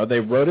 they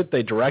wrote it,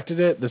 they directed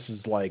it. This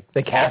is like...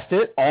 They cast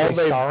it, all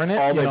they star in it.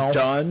 All they've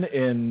done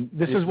in...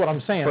 This is what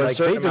I'm saying. For like, a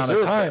certain they amount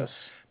of time. This.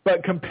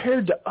 But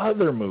compared to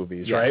other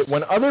movies, Yes. right?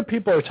 When other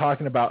people are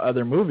talking about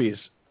other movies,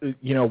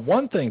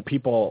 one thing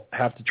people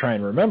have to try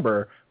and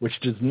remember, which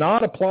does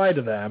not apply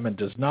to them and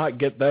does not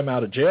get them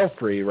out of jail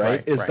free,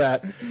 right? Is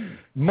that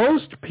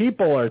most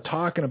people are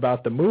talking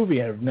about the movie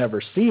and have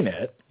never seen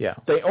it. Yeah.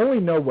 They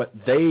only know what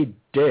they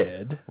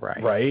did,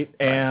 right?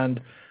 And,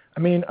 I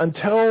mean,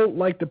 until,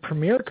 like, the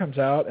premiere comes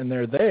out and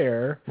they're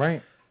there...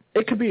 Right.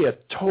 It could be a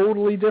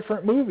totally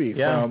different movie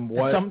from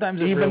what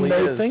sometimes even really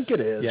they is. think it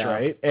is,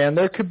 right? And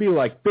there could be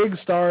like big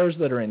stars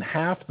that are in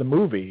half the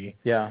movie.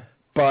 Yeah.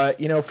 But,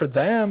 for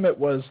them it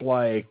was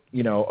like,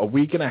 a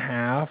week and a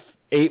half,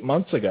 8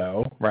 months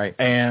ago. Right.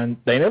 And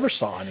they never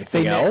saw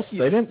anything else.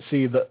 They didn't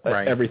see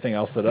everything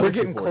else that other We're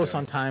getting people close were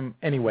doing. on time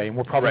anyway, and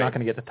we're probably not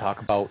going to get to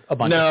talk about a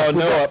bunch of stuff.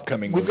 No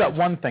upcoming We've got movies.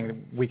 one thing that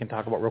we can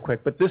talk about real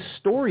quick, but this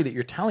story that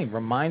you're telling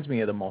reminds me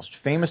of the most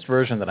famous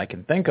version that I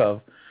can think of,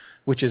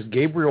 which is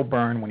Gabriel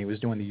Byrne when he was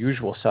doing The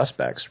Usual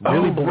Suspects.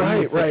 Really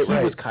believed that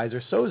he was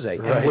Kaiser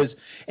Soze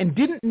and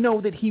didn't know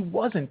that he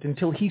wasn't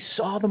until he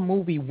saw the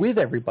movie with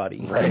everybody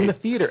in the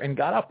theater and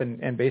got up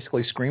and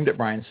basically screamed at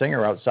Bryan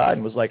Singer outside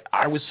and was like,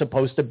 I was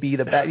supposed to be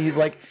the bad. He's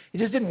like, it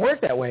just didn't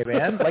work that way,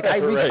 man. Like, I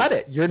recut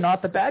it. You're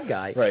not the bad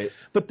guy. Right.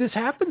 But this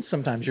happens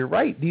sometimes. You're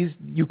right.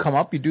 You come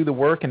up, you do the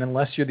work, and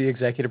unless you're the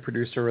executive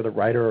producer or the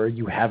writer or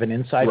you have an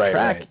inside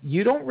track,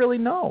 you don't really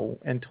know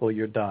until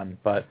you're done.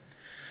 But...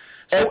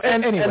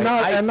 And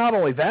not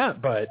only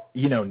that, but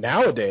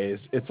nowadays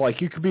it's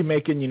like you could be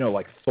making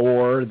like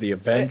Thor, the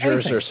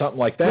Avengers, or something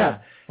like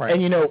that,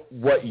 and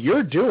what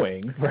you're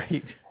doing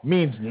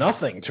means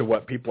nothing to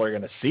what people are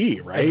going to see,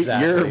 right?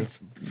 Exactly.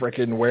 You're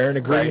freaking wearing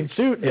a green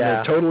suit in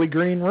a totally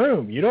green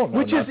room. You don't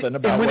know nothing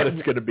about what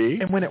it's going to be.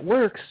 And when it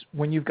works,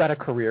 when you've got a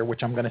career,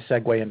 which I'm going to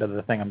segue into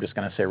the thing I'm just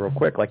going to say real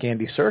quick, like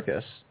Andy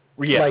Serkis,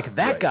 like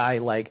that guy,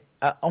 like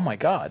oh my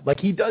God, like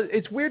he does.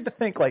 It's weird to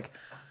think like.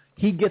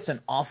 He gets an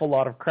awful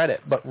lot of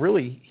credit, but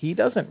really, he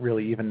doesn't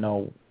really even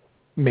know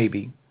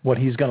maybe what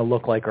he's going to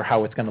look like or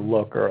how it's going to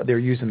look, or they're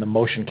using the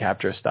motion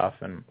capture stuff.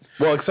 And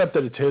well, except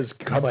that it's his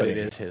company. But it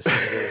is his.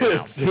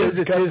 It's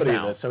his company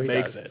now, so he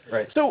makes does. it.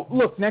 Right. So,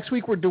 look, next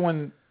week we're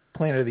doing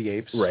Planet of the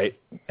Apes. Right.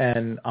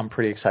 And I'm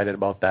pretty excited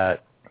about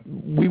that.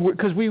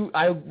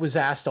 I was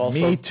asked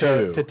also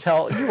to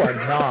tell you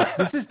are not.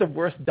 This is the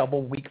worst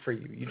double week for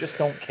you. You just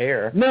don't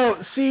care.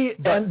 No, see,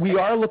 but we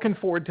are looking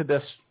forward to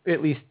this.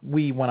 At least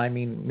we, when I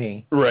mean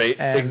me. Right.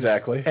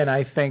 Exactly. And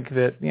I think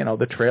that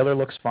the trailer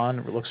looks fun.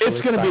 It looks. Really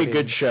it's going to be a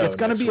good show. It's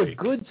going to be a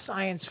good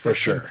science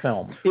fiction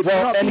film.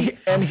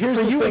 And here's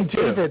for the you thing and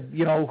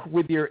David,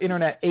 with your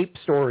internet ape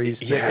stories.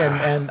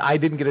 And I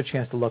didn't get a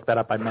chance to look that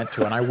up. I meant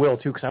to, and I will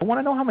too, because I want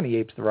to know how many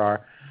apes there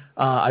are.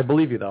 I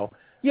believe you though.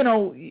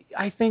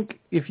 I think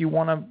if you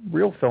want a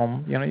real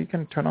film, you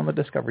can turn on the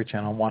Discovery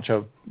Channel and watch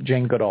a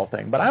Jane Goodall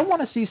thing. But I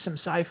want to see some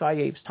sci-fi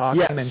apes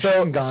talking and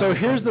shooting guns. So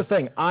here's the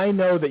thing. I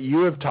know that you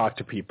have talked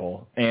to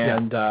people,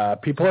 and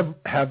people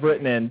have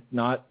written in,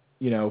 not,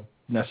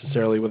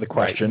 necessarily with a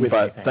question,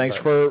 but thanks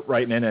for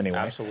writing in anyway.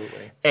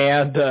 Absolutely.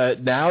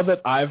 And now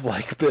that I've,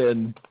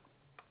 been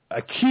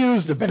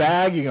accused of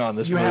bagging on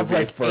this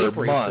movie for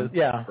a month,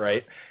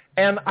 right?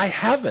 And I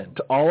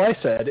haven't. All I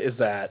said is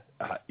that,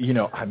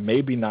 I'm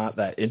maybe not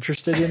that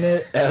interested in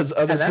it as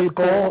other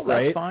people, cool.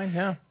 right? That's fine,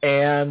 yeah.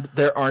 And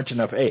there aren't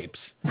enough apes.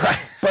 Right.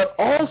 But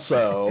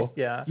also,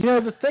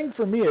 the thing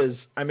for me is,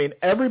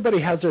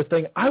 everybody has their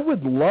thing. I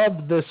would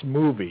love this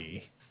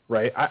movie,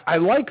 right? I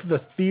like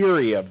the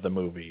theory of the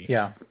movie.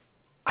 Yeah.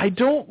 I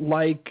don't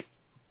like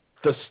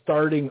the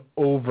starting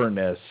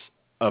overness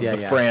of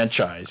the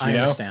franchise, I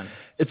understand.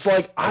 It's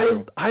like,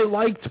 I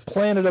liked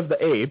Planet of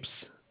the Apes,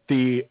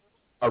 the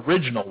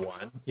original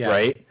one,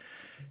 right?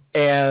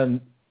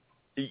 And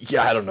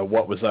I don't know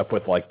what was up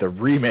with the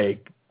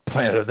remake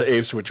Planet of the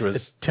Apes, which was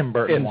Tim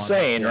Burton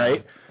insane,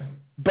 right?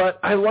 But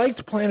I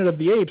liked Planet of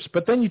the Apes,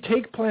 but then you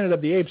take Planet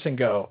of the Apes and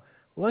go,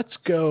 let's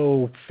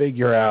go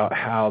figure out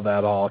how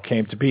that all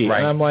came to be. Right.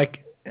 And I'm like,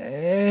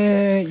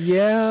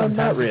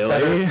 not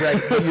really.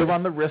 You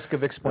run the risk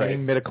of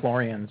explaining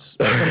midichlorians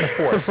in the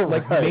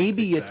Force.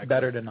 Maybe it's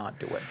better to not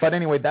do it. But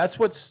anyway, that's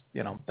what's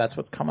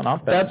coming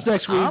up. That's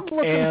next week. I'm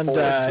looking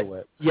forward to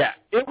it. Yeah,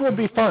 it will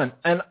be fun.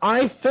 And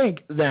I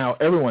think now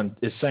everyone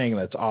is saying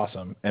that's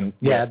awesome. And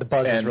the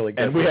buzz is really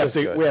good. And we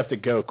have to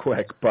go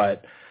quick.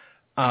 But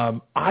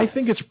I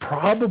think it's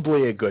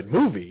probably a good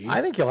movie.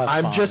 I think you'll have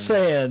fun. I'm just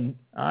saying.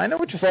 I know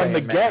what you're saying,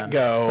 from the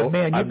get-go. But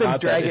man, you've been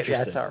dragging.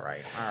 Yeah, it's all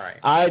right. All right.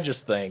 I just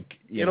think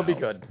it'll be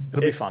good.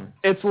 It'll be fun.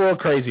 It's a little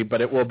crazy, but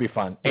it will be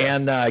fun. Yeah.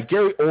 And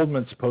Gary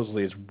Oldman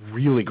supposedly is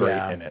really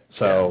great in it.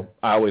 So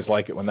I always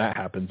like it when that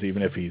happens,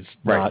 even if he's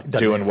not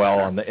doing well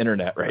on the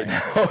internet right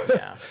now.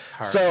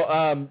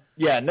 So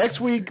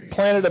next week,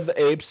 Planet of the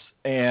Apes,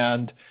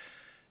 and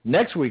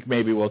next week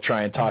maybe we'll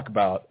try and talk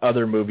about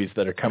other movies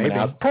that are coming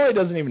out. Probably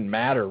doesn't even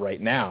matter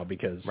right now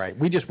because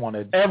we just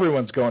wanted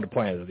everyone's going to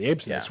Planet of the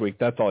Apes this week.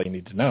 That's all you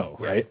need to know,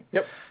 right?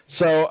 Yep.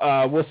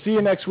 So we'll see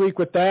you next week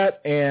with that,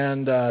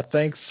 and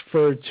thanks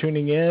for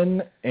tuning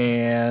in,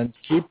 and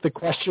keep the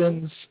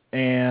questions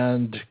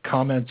and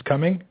comments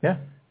coming. Yeah.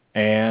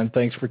 And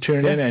thanks for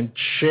tuning in, and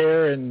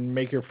share and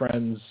make your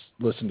friends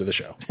listen to the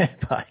show.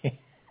 Bye.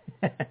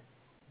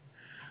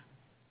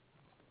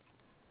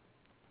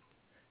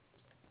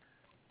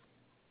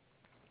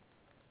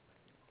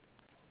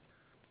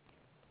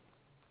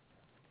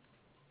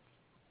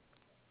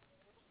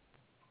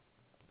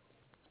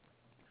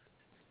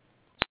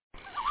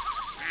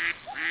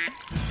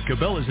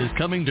 Cabela's is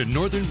coming to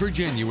Northern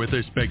Virginia with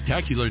a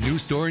spectacular new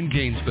store in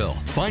Gainesville.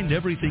 Find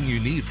everything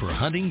you need for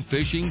hunting,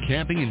 fishing,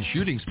 camping, and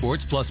shooting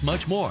sports, plus much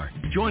more.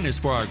 Join us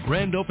for our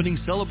grand opening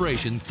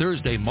celebration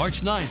Thursday, March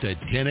 9th at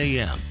 10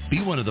 a.m.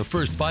 Be one of the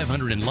first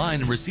 500 in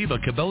line and receive a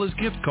Cabela's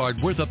gift card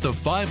worth up to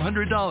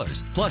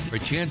 $500, plus a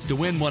chance to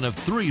win one of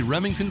 3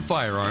 Remington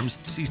firearms.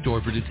 See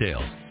store for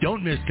details.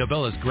 Don't miss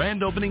Cabela's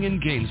grand opening in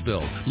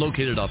Gainesville,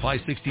 located off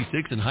I-66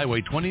 and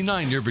Highway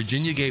 29 near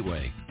Virginia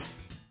Gateway.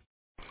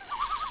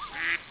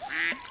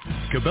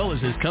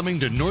 Cabela's is coming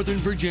to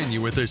Northern Virginia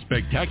with a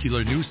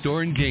spectacular new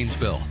store in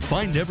Gainesville.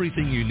 Find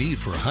everything you need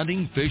for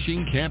hunting,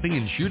 fishing, camping,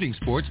 and shooting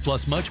sports,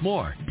 plus much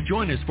more.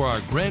 Join us for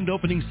our grand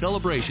opening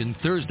celebration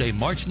Thursday,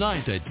 March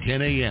 9th at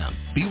 10 a.m.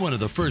 Be one of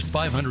the first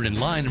 500 in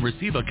line and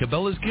receive a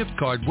Cabela's gift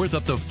card worth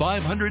up to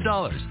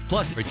 $500,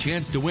 plus a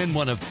chance to win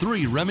one of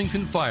 3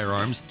 Remington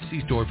firearms.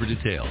 See store for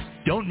details.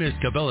 Don't miss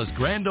Cabela's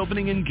grand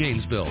opening in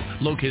Gainesville,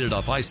 located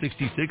off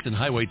I-66 and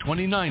Highway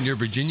 29 near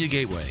Virginia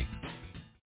Gateway.